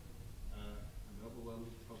 An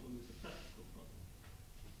overwhelming problem is a practical problem.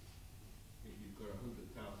 If you've got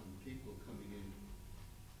 100,000 people coming in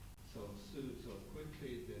so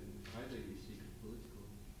quickly, then either you seek a political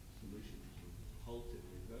solution to halt it,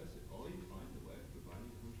 reverse it, or you find a way of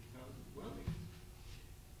providing 100,000 dwellings.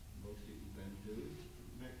 Most people then do is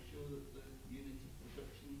make sure that the unit of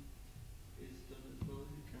production is done as well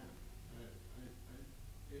as you can.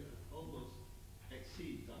 Almost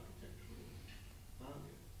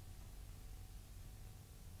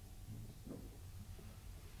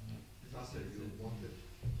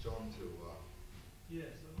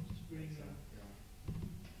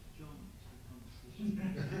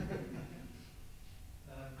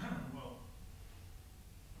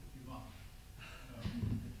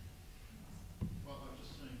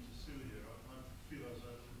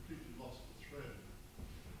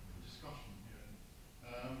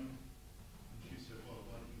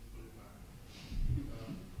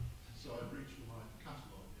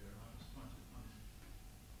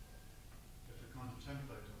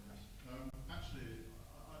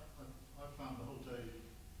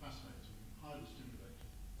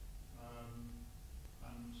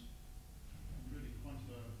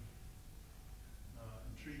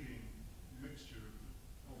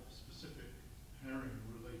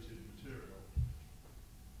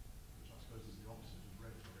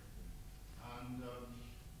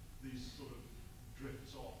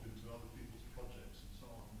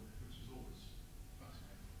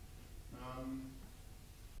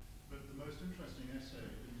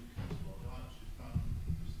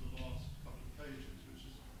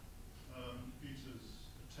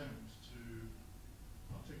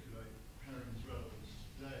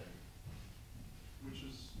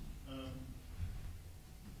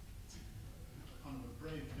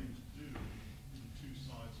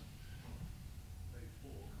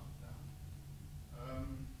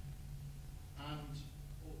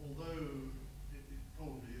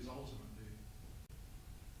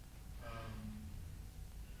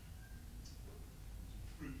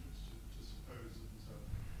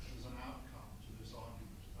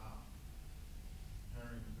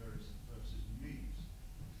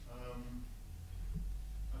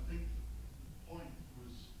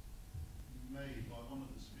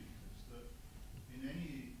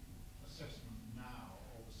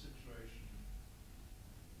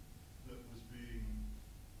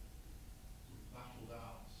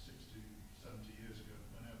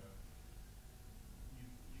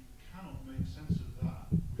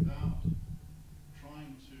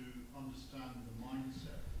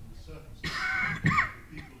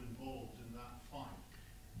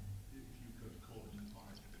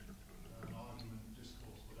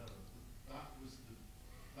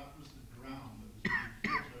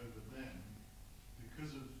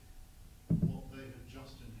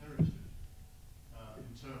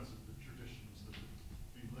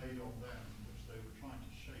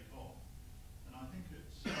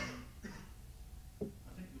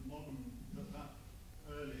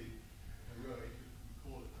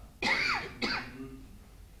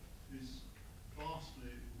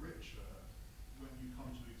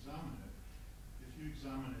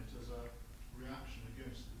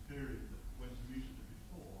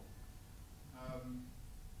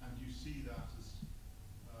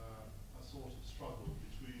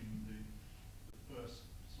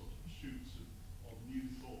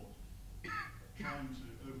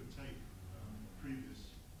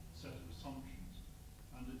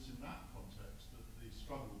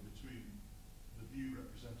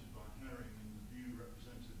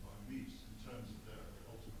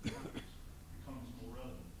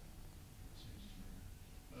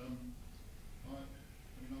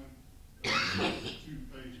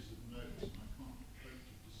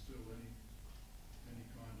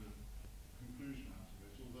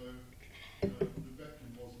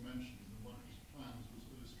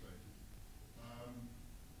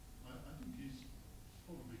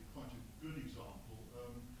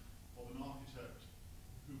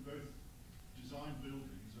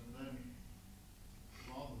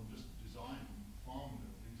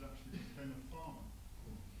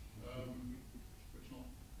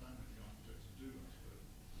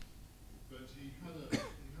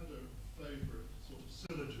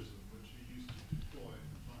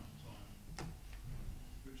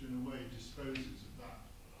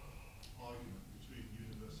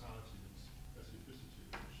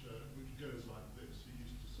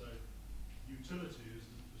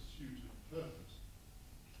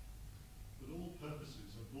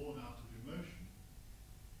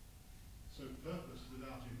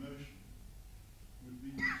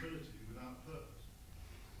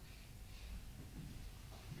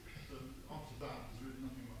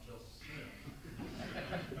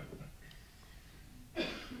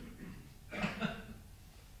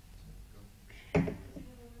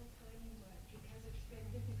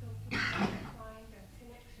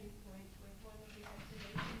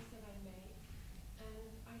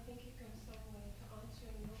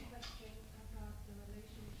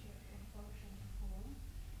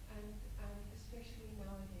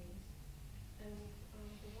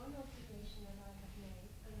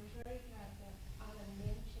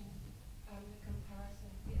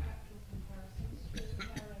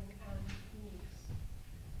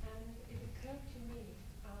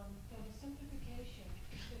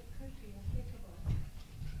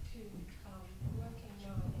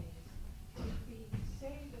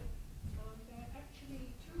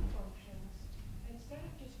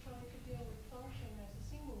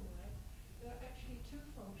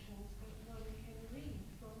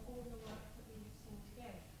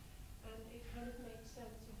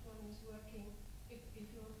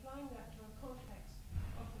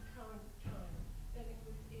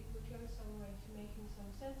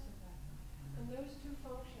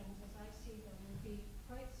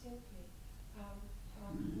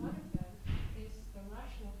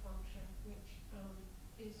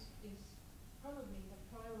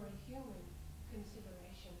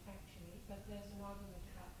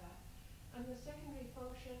And the secondary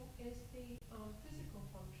function is the physical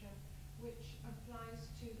function, which applies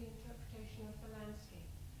to the interpretation of the landscape.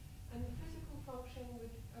 And the physical function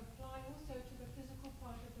would apply also to the physical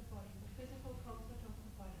part of the body, the physical comfort of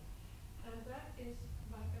the body. And that is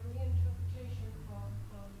like a reinterpretation of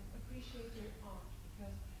appreciating art,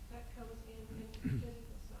 because that comes in the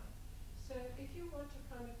physical side. So if you want a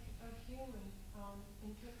kind of a human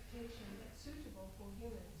interpretation that's suitable for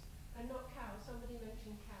humans, and not cows, somebody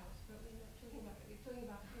mentioned cows, but we're not talking about it, we're talking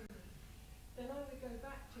about humans, then I would go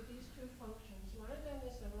back to these two functions. One of them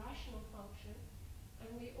is the rational function, and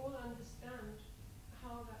we all understand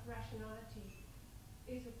how that rationality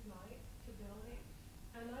is applied to building,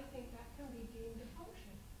 and I think that can be deemed a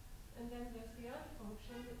function. And then there's the other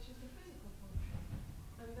function, which is the physical function,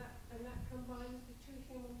 and that combines the two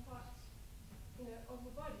human parts, of the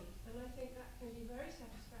body. And I think that can be very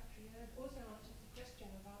satisfactory. And it also answers the question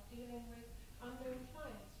about dealing with unknown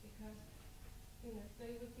clients, because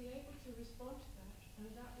they would be able to respond to that, and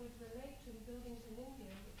that would relate to the buildings in India,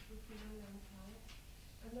 which would be unknown clients.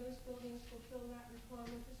 And those buildings fulfill that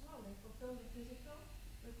requirement as well. They fulfill the physical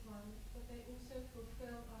requirement, but they also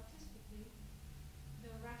fulfill artistically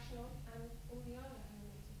the rational and all the other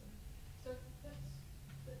elements of them. So that's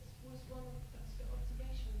the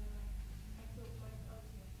observation that I thought might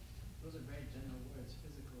answer. Those are very general words,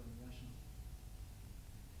 physical and rational.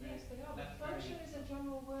 Yes, they are. But function is a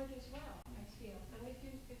general word as well, I feel. And if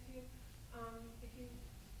you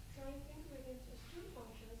try and think of it as two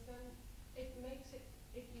functions, then it makes.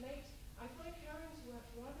 I find Haring's work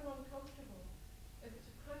rather uncomfortable. It's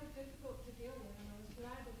kind of difficult to deal with, and I was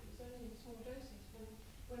glad that it was only in small doses.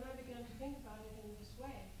 When I began to think about it in this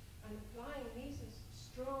way, and applying these as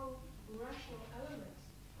strong, rational elements,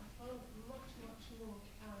 I found it much, much more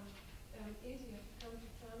easier to come to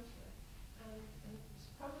terms with. And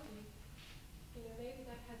it's probably, maybe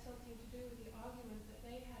that had something to do with the argument that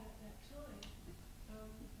they had at that time,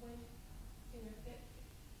 when,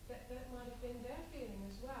 that might have been their feeling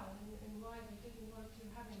as well, and why they didn't want to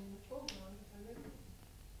have him in the foreground of the movement.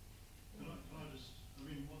 Can I just,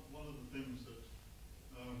 one of the things that,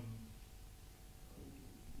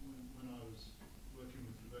 when I was working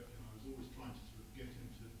with Rebecca, I was always trying to sort of get him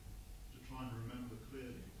to try and remember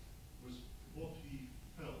clearly, was what he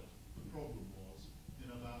felt the problem was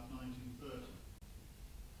in about 1930.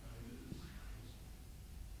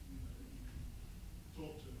 You can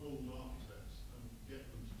talk to old architects and get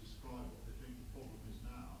them to describe what they think the problem is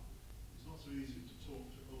now. It's not so easy to talk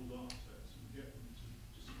to old architects and get them to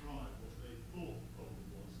describe what they thought the problem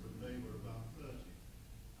was when they were about 30.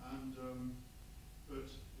 And but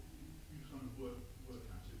you kind of work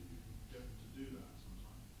at it. You can get them to do that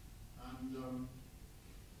sometimes. And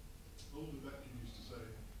old Rebecca used to say,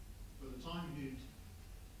 by the time he'd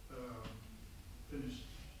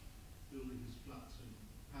finished building his flats in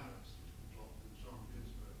Paris with Charles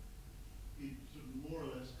Ginsberg, he'd sort of more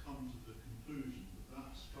or less come to the conclusion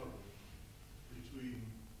that struggle between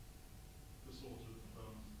the sort of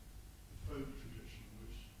folk tradition,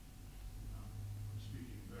 which I'm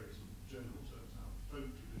speaking in very sort of general terms now,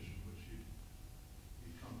 folk tradition which he'd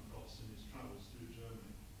come across in his travels through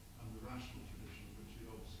Germany, and the rational tradition which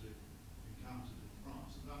he'd obviously encountered in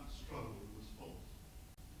France, and that struggle was false.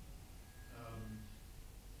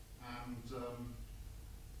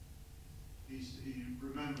 He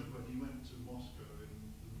remembered when he went to Moscow in the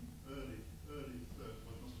early 30s, well, it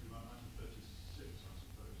must be about 1936, I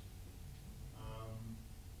suppose.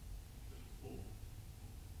 Before.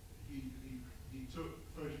 He took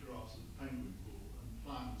photographs of the Penguin Pool and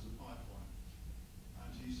plans of pipeline,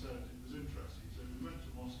 and he said it was interesting. He said we went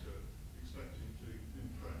to Moscow expecting to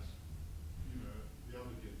impress, the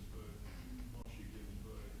other Ginsberg, Moshe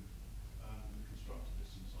Ginsberg, and the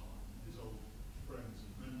constructivists and so on, his old friends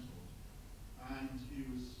and mentors. And he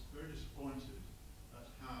was very disappointed at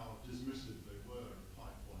how dismissive they were of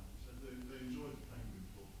pipeline. He said they enjoyed the Penguin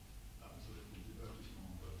Pool. That was a little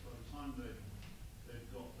divertissement, but by the time they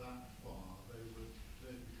got that far, they were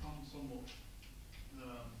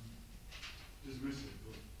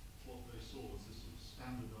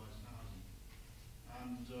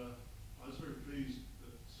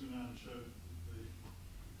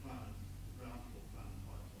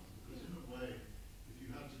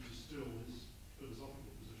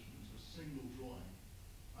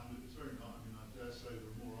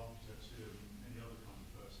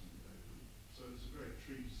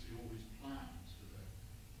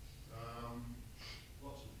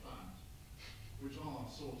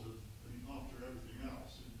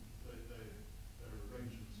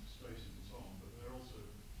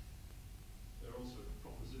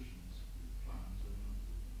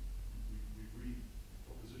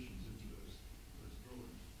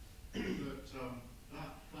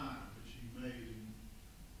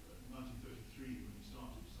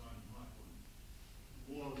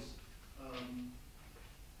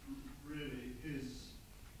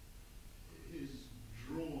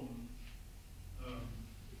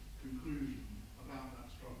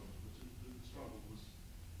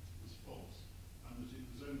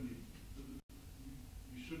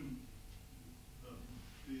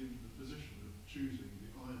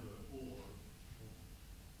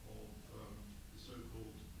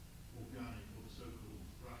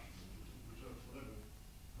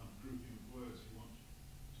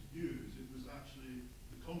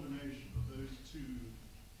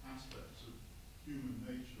aspects of human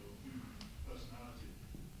nature or human personality.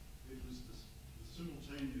 It was the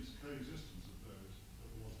simultaneous coexistence of those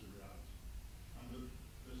that was the reality. And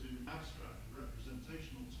that in abstract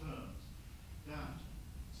representational terms, that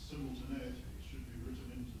simultaneity should be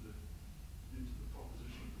written into the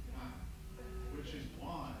proposition of the plan, which is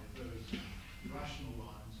why those rational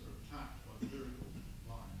lines are attacked by the lyrical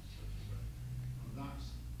lines, so to say. And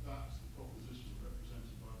that's the proposition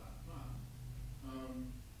represented by that plan.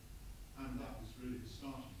 And that was really the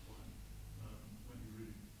starting point when you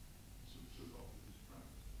really sort of took off with this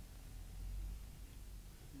practice.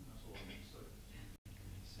 I think that's all I want to say.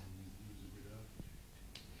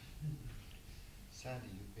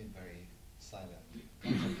 Sandy, you've been very silent,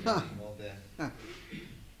 contemplating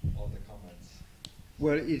all the comments.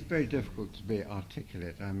 Well, it's very difficult to be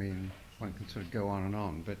articulate. I mean, one can sort of go on and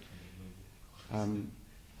on, but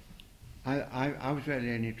I was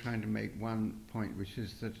really only trying to make one point, which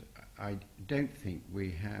is that I don't think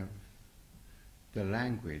we have the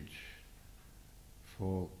language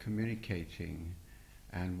for communicating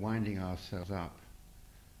and winding ourselves up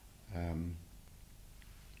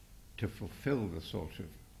to fulfill the sort of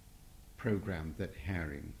program that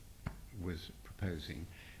Haring was proposing.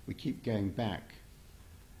 We keep going back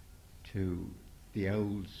to the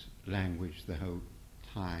old language the whole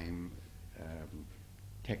time.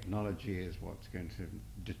 Technology is what's going to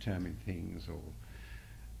determine things, or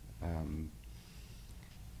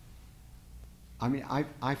I mean,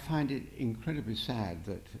 I find it incredibly sad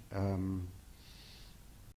that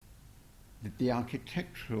that the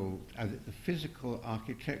architectural, the physical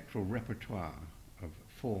architectural repertoire of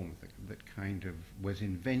form that kind of was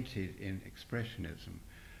invented in Expressionism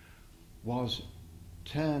was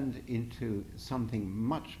turned into something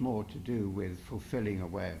much more to do with fulfilling a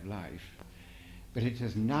way of life. But it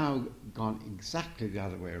has now gone exactly the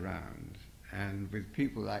other way around. And with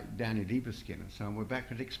people like Danny Libeskind and so on, we're back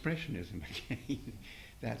at Expressionism again,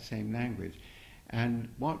 that same language. And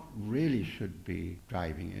what really should be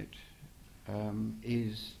driving it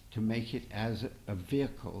is to make it as a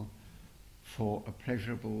vehicle for a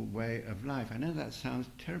pleasurable way of life. I know that sounds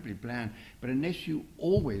terribly bland, but unless you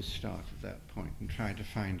always start at that point and try to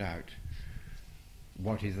find out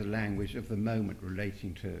what is the language of the moment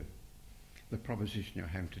relating to the proposition you're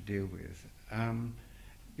having to deal with,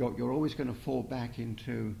 you're always going to fall back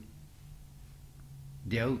into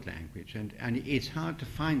the old language, and it's hard to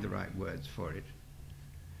find the right words for it.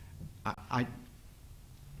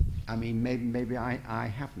 I mean, maybe I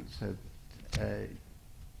haven't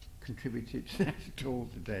contributed to that at all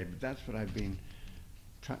today, but that's what I've been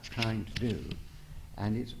trying to do,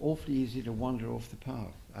 and it's awfully easy to wander off the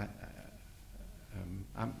path.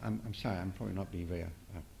 I'm sorry, I'm probably not being very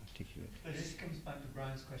articulate. But this comes back to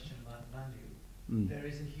Brian's question about value. There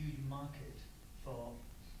is a huge market for,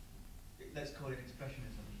 let's call it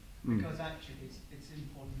Expressionism, because actually it's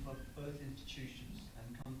important for both institutions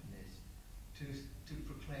and companies to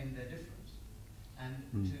proclaim their difference, and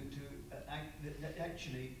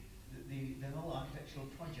actually the whole architectural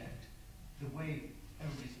project, the way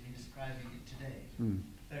everybody's been describing it today,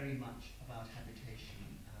 very much about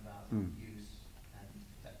habitation and about use and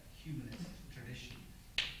that humanist tradition.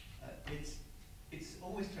 It's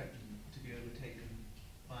always threatened to be overtaken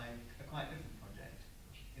by a quite different project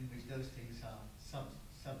in which those things are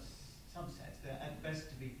subsets. They're at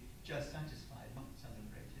best to be just satisfied, not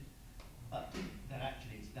celebrated, but that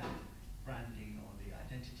actually it's that branding or the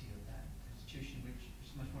identity of that institution which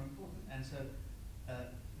is much more important. And so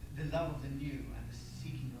the love of the new and the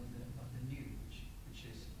seeking of the new, which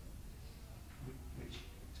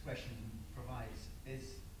Expressionism provides,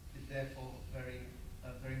 is therefore very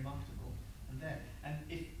marketable. And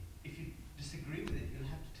if you disagree with it, you'll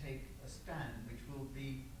have to take a stand which will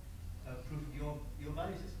be proof of your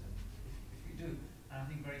value system. If you do, and I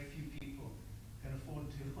think very few people can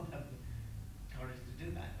afford to have the courage to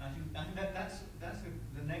do that. And I think that's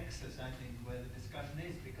the nexus, I think, where the discussion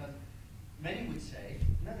is, because many would say,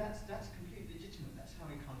 no, that's completely legitimate. That's how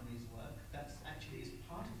economies work. That's actually is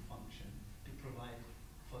part of function to provide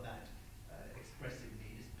for that expressive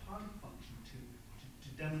need. It's part of function to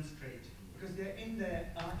demonstrate, because there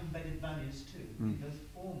are embedded values too. Those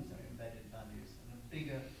forms are embedded values in a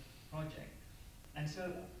bigger project. And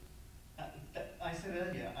so, I said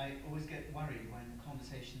earlier, I always get worried when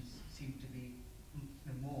conversations seem to be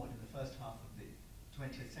moored in the first half of the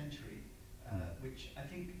 20th century, which I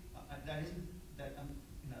think that isn't that I'm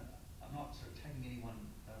not sort of tagging anyone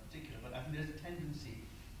particular, but I think there's a tendency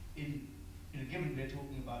in given we're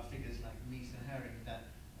talking about figures like Mohsen Haring,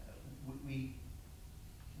 that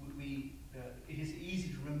it is easy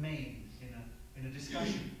to remain in a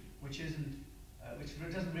discussion which isn't which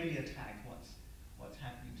doesn't really attack what's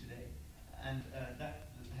happening today. And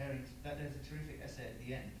there's a terrific essay at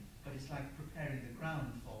the end, but it's like preparing the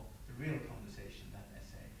ground for the real conversation, that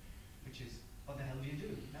essay, which is, what the hell do you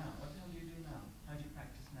do now? What the hell do you do now? How do you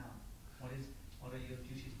practice now? What are your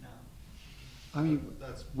duties now? I mean,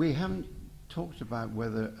 we haven't talked about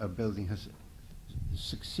whether a building has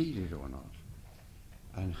succeeded or not,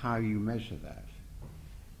 and how you measure that,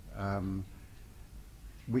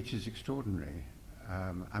 which is extraordinary.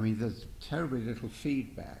 I mean, there's terribly little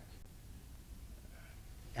feedback,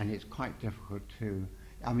 and it's quite difficult to,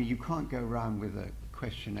 I mean, you can't go around with a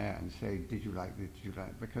questionnaire and say, did you like this, did you like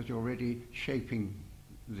it, because you're already shaping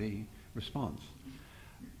the response.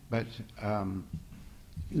 But,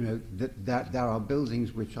 you know, that there are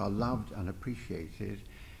buildings which are loved and appreciated,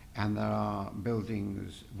 and there are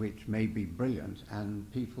buildings which may be brilliant and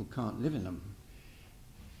people can't live in them.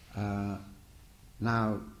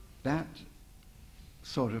 Now, that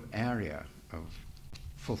sort of area of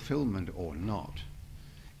fulfillment or not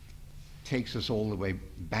takes us all the way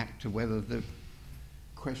back to whether the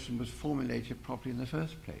question was formulated properly in the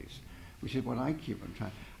first place, which is what I keep on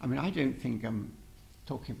trying. I mean, I don't think I'm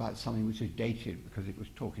talking about something which is dated because it was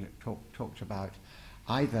talked about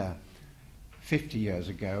either 50 years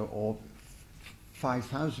ago or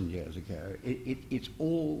 5,000 years ago. It's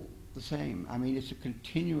all the same. I mean, it's a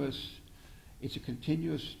continuous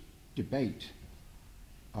debate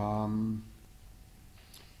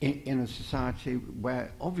in a society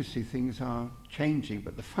where obviously things are changing,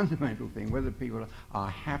 but the fundamental thing, whether people are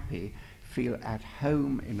happy, feel at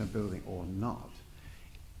home in a building or not,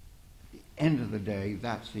 end of the day,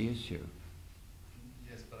 that's the issue.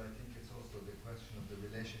 Yes, but I think it's also the question of the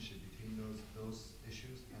relationship between those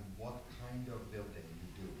issues and what kind of building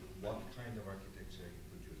you do, what kind of architecture you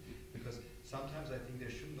produce. Because sometimes I think there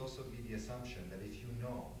shouldn't also be the assumption that if you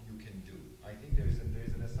know, you can do. I think there is an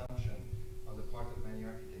assumption on the part of many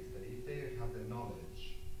architects that if they have the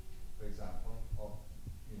knowledge, for example, of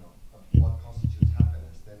what constitutes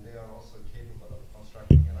happiness, then they are also capable of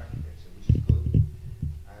constructing an architecture, which is good.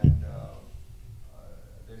 And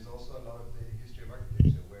there's also a lot of the history of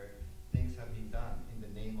architecture where things have been done in the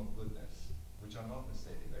name of goodness, which are not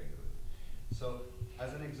necessarily very good. So,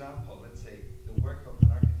 as an example, let's say the work of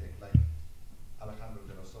an architect like Alejandro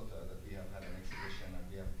de la Sota, that we have had an exhibition and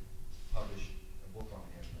we have published a book on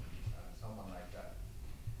him, someone like that,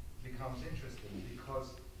 becomes interesting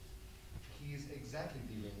because he's exactly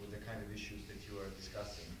dealing with the kind of issues that you are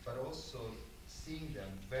discussing, but also seeing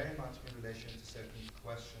them very much in relation to certain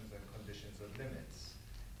questions and conditions of limits.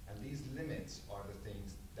 And these limits are the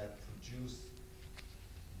things that produce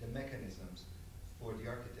the mechanisms for the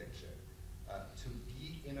architecture to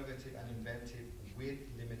be innovative and inventive with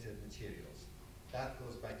limited materials. That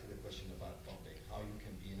goes back to the question about Bombay, how you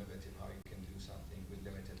can be innovative, how you can do something with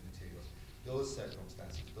limited materials. Those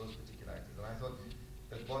circumstances, those particularities. And I thought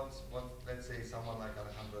that what let's say someone like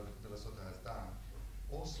Alejandro de la Sota has done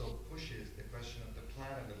also pushes the question of the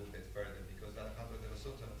plan a little bit further, because Alejandro de la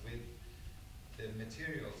Sota with the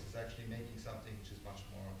materials is actually making something which is much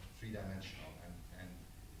more three-dimensional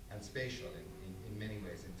and spatial in many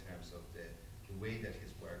ways in terms of the way that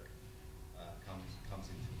his work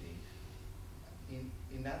comes into being.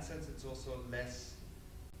 In that sense, it's also less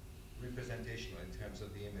representational in terms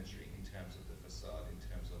of the imagery, in terms of the facade, in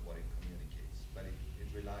terms of what it communicates. But it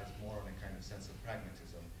relies more on a kind of sense of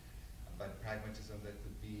pragmatism, but pragmatism that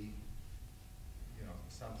could be,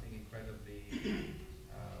 something incredibly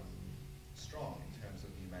strong in terms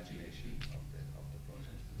of the imagination of the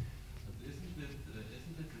project. But isn't it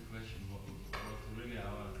the question what really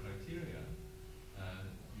our criteria?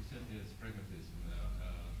 You said there's pragmatism,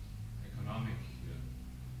 economic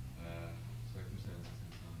circumstances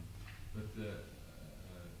and so on. But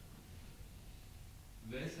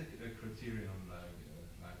there's a criterion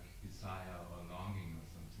like desire or longing or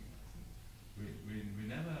something. We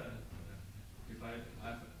never. If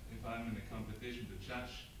I'm in a competition to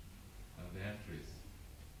judge the actress,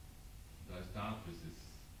 I start with this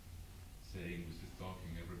saying, with this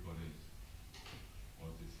talking, everybody,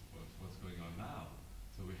 what's going on now?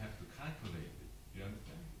 So we have to calculate it. You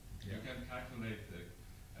understand? Yeah. You can calculate the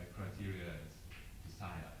criteria as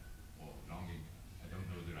desire or longing. I don't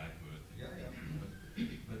know the right word. Yeah.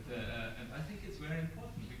 But and I think it's very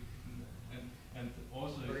important. And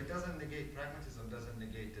also. But it doesn't negate pragmatism. Doesn't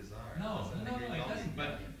negate desire. No, it doesn't.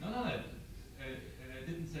 But I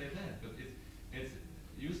didn't say that. But it's.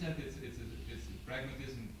 You said it's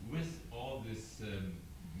pragmatism with all this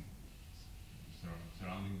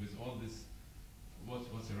surrounding, with all this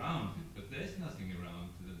what's around it. But there's nothing around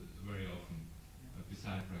very often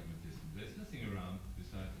beside pragmatism. There's nothing around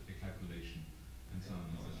beside the calculation and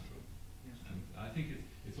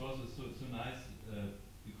also so nice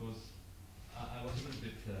because I was a little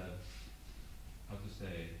bit, how to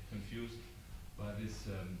say, confused by this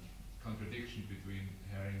contradiction between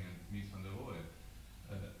Haring and Mies van der Rohe.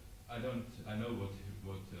 I know what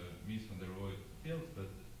Mies van der Rohe built, but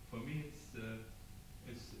for me it's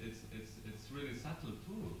really subtle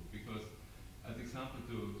too, because as example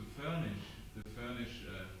to furnish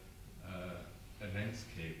a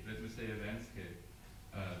landscape, let me say a landscape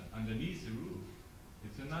underneath the roof,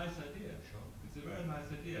 it's a nice idea. Sure. It's a very nice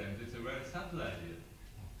idea, and it's a very subtle idea.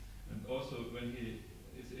 And also when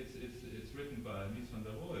it's written by Mies van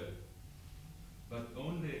der Rohe, but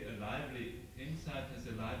only a lively inside has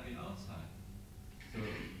a lively outside. So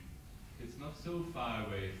it's not so far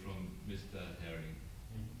away from Mr. Haring.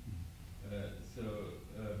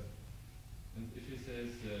 And if he says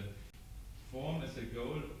form as a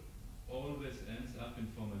goal always ends up in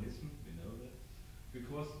formalism, we know that,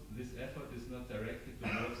 because this effort is not directed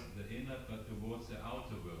towards the inner but towards the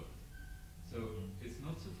outer world. So it's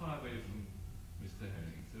not so far away from Mr.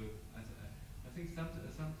 Haring. So I think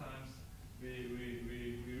sometimes we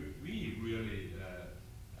really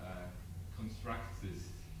construct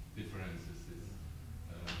these differences.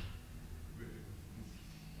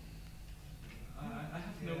 I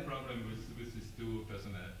have no problem with these two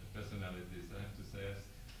personalities. I have to say,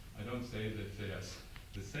 I don't say that they are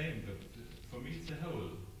the same, but for me it's a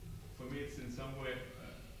whole. For me it's in some way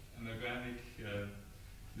an organic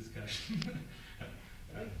discussion.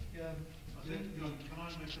 I think, can I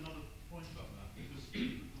make another point about that? Because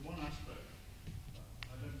the one aspect,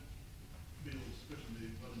 I don't feel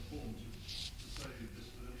sufficiently well informed to say this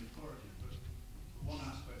with any authority, but the one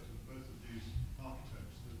aspect of both of these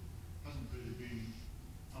architects that hasn't really been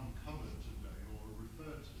uncovered today or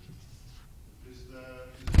referred to is their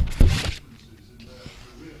differences in their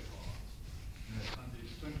career paths and the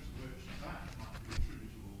extent to which that might be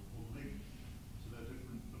attributable or linked to their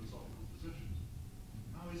different philosophical positions.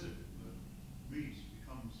 How is it that Mies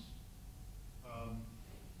becomes a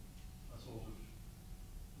sort of,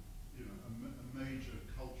 a major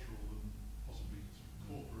cultural and possibly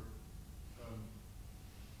corporate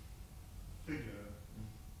figure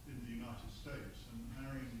in the United States, and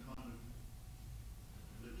Haring kind of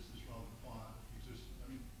lives this rather quiet existence?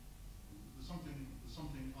 I mean, there's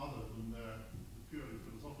something other than their purely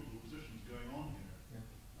philosophical positions going on here. Yeah.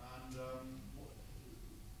 And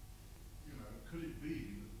could it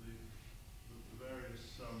be that the various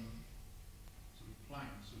sort of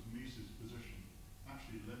planks of Mies's position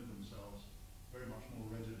actually lend themselves very much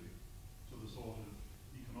more readily to the sort of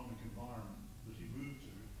economic environment that he moved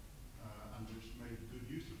to and which made good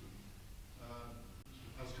use of them,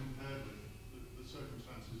 as compared with the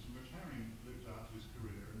circumstances in which Haring lived out his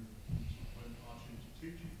career and sort of went arching into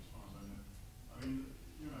teaching, as far as I know. I mean,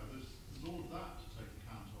 there's all of that to take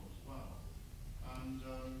account of as well. And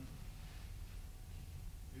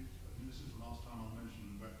this is the last time I'll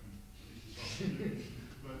mention Beckman, at least this afternoon.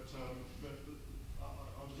 but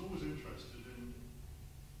I was always interested in,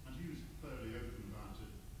 and he was fairly open about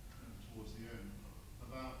it towards the end,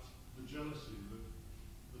 about the jealousy that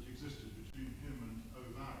existed between him and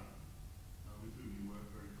O'Vara, with whom he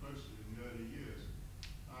worked very closely in the early years.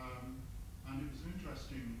 And it was an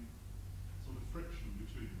interesting sort of friction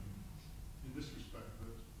between them in this respect,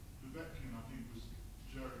 that Lubetkin, I think, was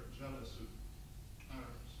jealous of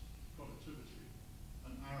Arup's productivity,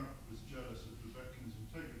 and Arup was jealous of Lubetkin's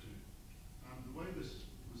integrity. And the way this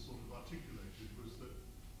was sort of articulated was that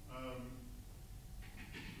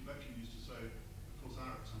Lubetkin used to say, of course,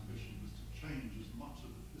 Arup's ambition was to change as much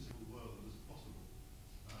of the physical world as possible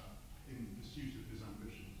in pursuit of his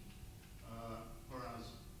ambitions,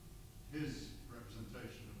 whereas his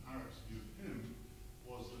representation of Arup's view of him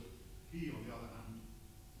was that he, on the other hand,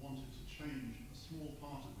 wanted to change a small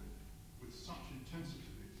part of it with such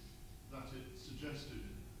intensity that it suggested,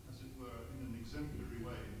 as it were, in an exemplary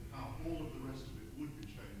way, how all of the rest of it would be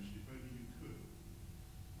changed if only you could.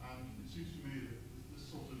 And it seems to me that this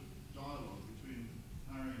sort of dialogue between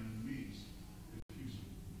Haring and Mies, if you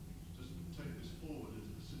just take this forward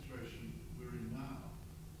into the situation we're in now,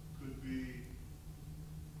 could be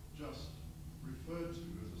just referred to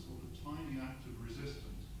as a sort of tiny act of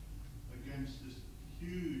resistance against this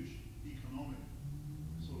huge economic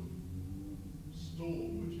sort of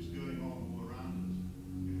storm which is going on all around us.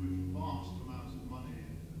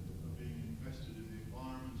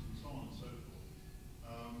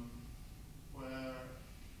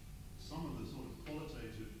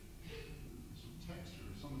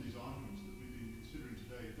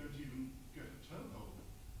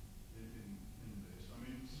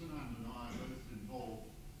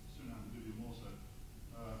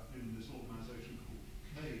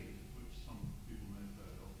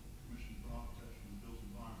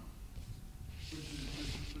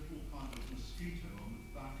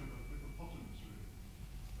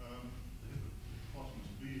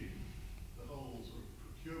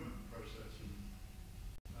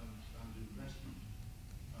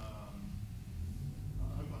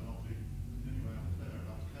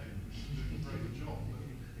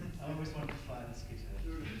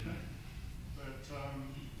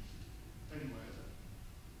 anyway,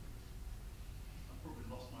 I've probably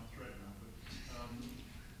lost my thread now, but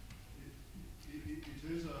it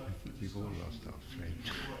is a We've all lost our thread.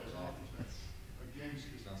 As architects against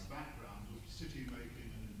this background of city making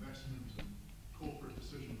and investment and corporate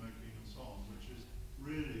decision making and so on, which is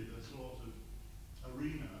really the sort of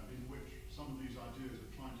arena in which some of these ideas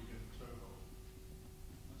are trying to get a toehold.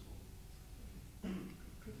 That's all.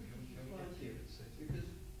 Because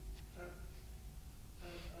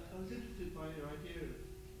I was interested by your idea of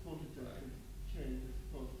quantitative change as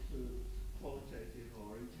opposed to qualitative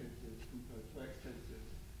or intensive compared to extensive.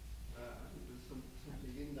 I think there's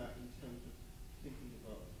something in that in terms of thinking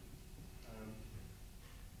about.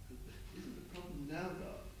 Isn't the problem now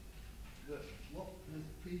though that what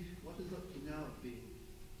has up to now been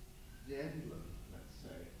the emblem, let's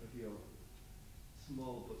say, of your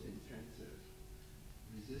small but intensive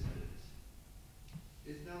resistance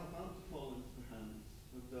is now about to fall into the hands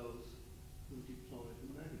of those who deploy the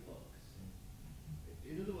megabucks.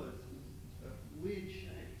 In other words, weird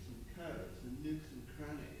shapes and curves and nooks and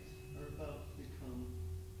crannies are about to become,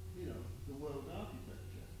 the world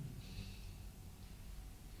architecture.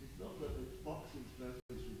 It's not that it's boxes versus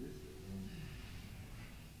resistance.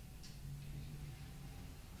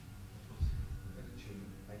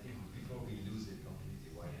 I think before we lose it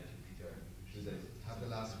completely, why don't you, Peter, have the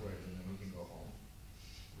last word and then we can go home.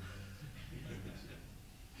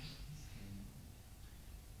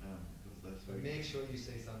 But make sure you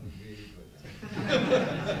say something really good.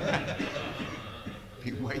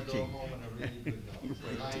 Be waiting. Go home on a really good note,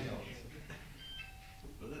 a high note.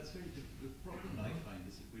 Well, that's very difficult. The problem I find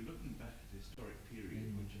is that we're looking back at the historic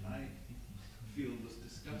period, which I feel was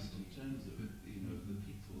discussed in terms of, the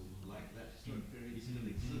people like that historic period still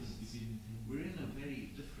exists. We're in a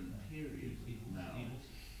very different period now.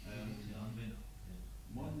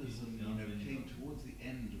 Modernism, came towards the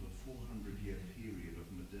end of a 400-year period of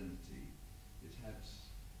modernity.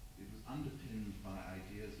 It was underpinned by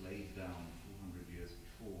ideas laid down 400 years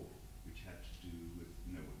before, which had to do with,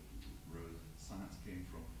 where science came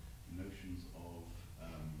from, notions of,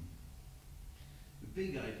 the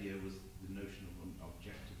big idea was the notion of an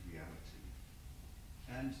objective reality.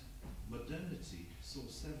 And modernity saw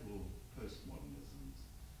several postmodernisms,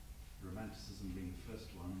 Romanticism being the first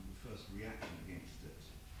one, the first reaction against it.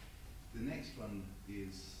 The next one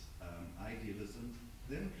is idealism.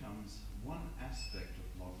 Then comes one aspect of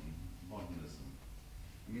modernism.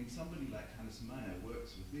 I mean, somebody like Hannes Meyer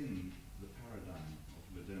works within the paradigm of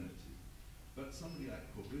modernity. But somebody like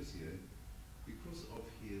Corbusier, because of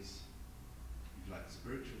his,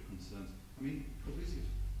 spiritual concerns, I mean, Corbusier,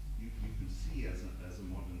 you can see as a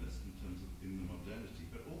modernist in terms of in the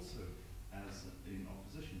modernity, but also as in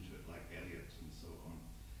opposition to it, like Eliot and so on.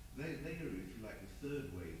 They are, if you like, the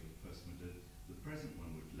third wave of postmodernity. The present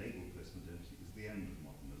one, which labeled postmodernity, is the end of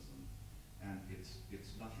modernism. And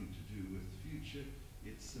it's nothing to do with the future,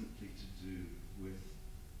 it's simply to do with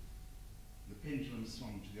the pendulum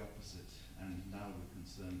swung to the opposite, and now we're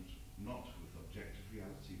concerned not with objective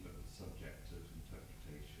reality, but with subjective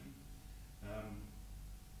interpretation.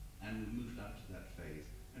 And we moved out to that phase.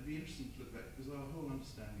 And it'd be interesting to look back, because our whole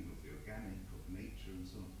understanding of the organic, of nature, and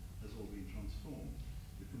so on, has all been transformed.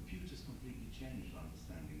 The computer's completely changed our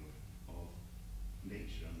understanding of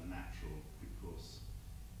nature and the natural, because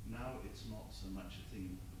now it's not so much a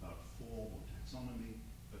thing about form or taxonomy,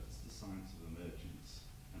 but it's the science of emergence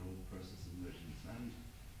and all the process of emergence. And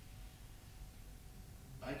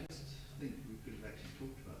I just think we could have actually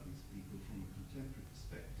talked about these people from a contemporary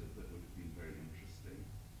perspective that would have been very interesting,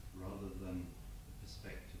 rather than the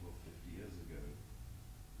perspective of 50 years ago.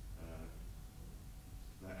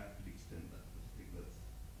 I could extend that, but I think that's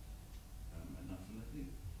enough. And I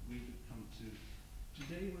think we've come to,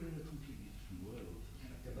 today we're in a completely different world.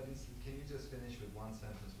 Yeah, but can you just finish with one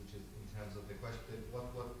sentence, which is in terms of the question,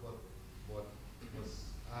 what was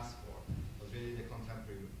asked for was really the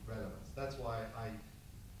contemporary relevance. That's why I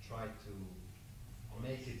tried to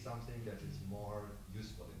make it something that is more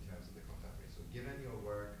useful in terms of the contemporary. So given your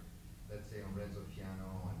work, let's say on Renzo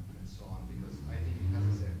piano and so on, because I think it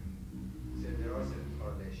has a there are certain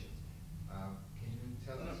correlations. Can you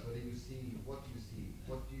tell us whether you see, what do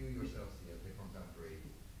you yourself see as the contemporary,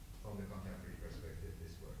 from the contemporary perspective,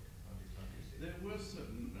 this work? How do you see it? There were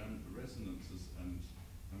certain resonances, and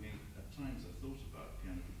I mean, at times I thought about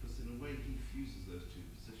piano, because in a way he fuses those two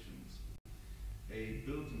positions. A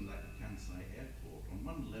building like the Kansai airport, on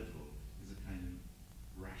one level, is a kind of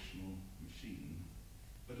rational machine,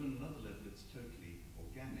 but on another level it's totally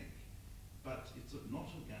organic.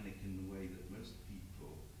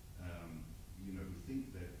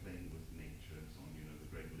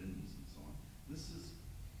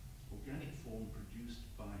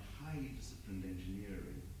 highly disciplined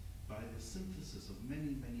engineering by the synthesis of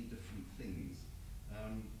many, many different things.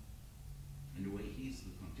 In a way, he's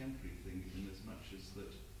the contemporary thing in as much as that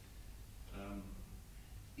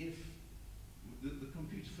if the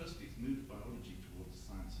computer, firstly, it's moved biology towards the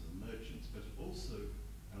science of emergence, but it also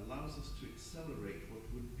allows us to accelerate what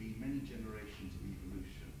would be many generations of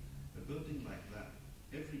evolution. A building like that,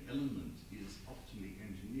 every element is optimally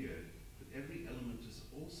engineered, but every element is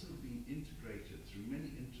also being integrated through many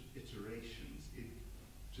iterations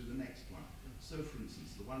to the next one. So, for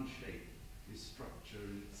instance, the one shape is structure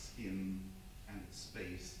and its skin and its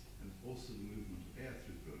space, and also the movement of air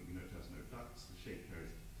through the building. You know, it has no ducts, the shape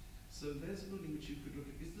carries. So there's a building which you could look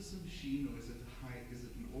at, is this a machine or is it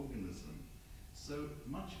an organism? So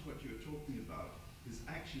much of what you're talking about is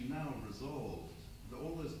actually now resolved.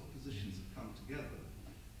 All those oppositions have come together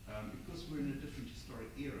because we're in a different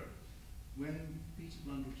historic era. When Peter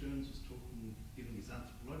Blundell-Jones was giving his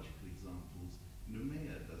anthropological examples,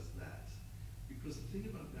 Nomea does that. Because the thing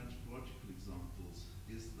about the anthropological examples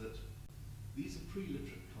is that these are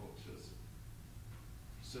pre-literate cultures,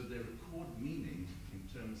 so they record meaning in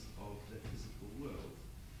terms of their physical world.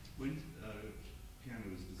 When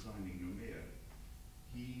Piano was designing Nomea,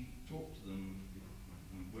 he talked to them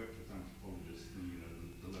and worked with anthropologists and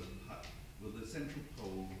the local hut. Well, the central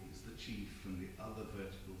pole is the chief, and the other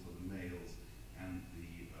verticals are the males, and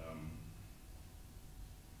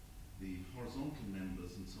the horizontal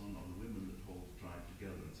members and so on are the women that hold the tribe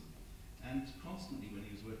together. And constantly, when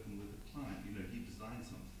he was working with a client, he designed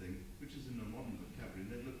something which is in a modern vocabulary, and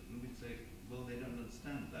they'd look and we'd say, well, they don't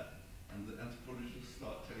understand that. And the anthropologists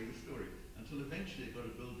start telling a story until eventually they got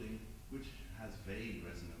a building which has vague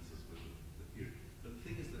resonances with the period. But the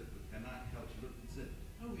thing is that the Kanak culture looked and said,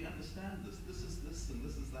 oh, we understand this, this is this, and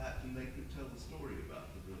this is that, and they could tell the story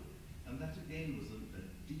about the building. And that again was a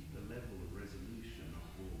deeper level of resolution of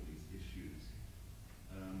all these issues.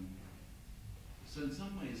 So in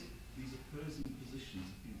some ways, these opposing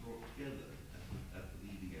positions have been brought together at the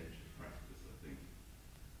leading edge of practice, I think.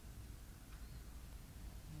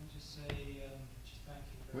 I'll just say, just thank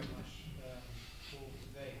you very much for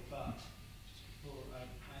today, but just before, I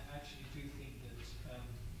actually do think that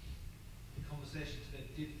the conversation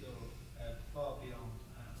today did go far beyond,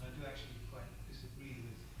 and I do actually quite disagree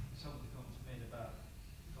with some of the comments made about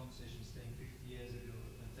the conversation staying 50 years ago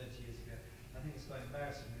and 30 years ago. I think it's quite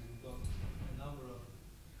embarrassing that we've got a number of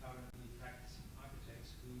currently practicing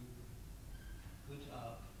architects who put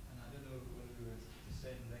up, and I don't know whether it was the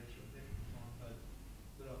same lecture or different one, but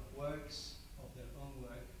put up works of their own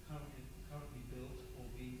work currently built or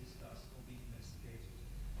being discussed or being investigated.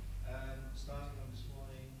 Starting from this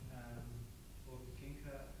morning, for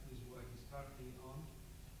Kinka, whose work is currently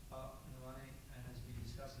up and running and has been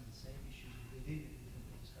discussing the same issues within the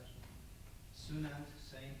technical discussion. Sunat,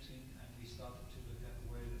 same thing, and we started to look at the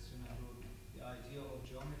way that Sunat wrote the idea of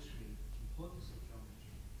geometry, the importance of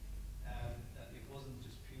geometry, that it wasn't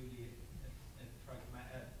just purely a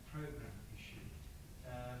program issue.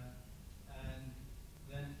 And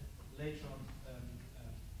then later on,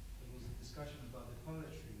 there was a discussion about the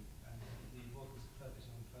poetry and the importance of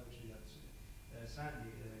focus on poetry that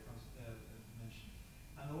Sandy mentioned.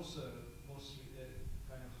 And also, mostly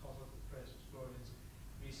kind of hot off the press was Florian's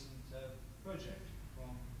recent project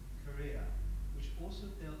from Korea, which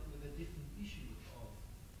also dealt with a different issue of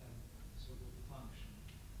sort of function.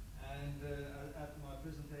 And at my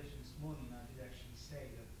presentation this morning, I did actually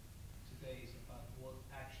say that today is about what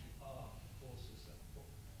actually are forces that,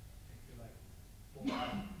 if you like,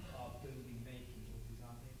 are building making or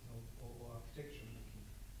design making or architecture making.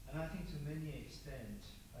 And I think to many extent,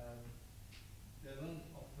 they weren't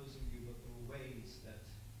opposing you, but there were ways that,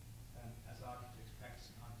 as architects,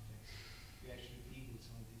 practicing architects, we actually deal with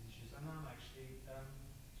some of these issues. And I'm actually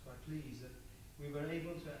quite pleased that we were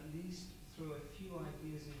able to at least throw a few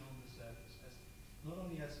ideas in on the surface, as not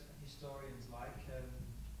only as historians like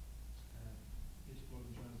Peter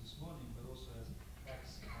Blundell-Jones this morning,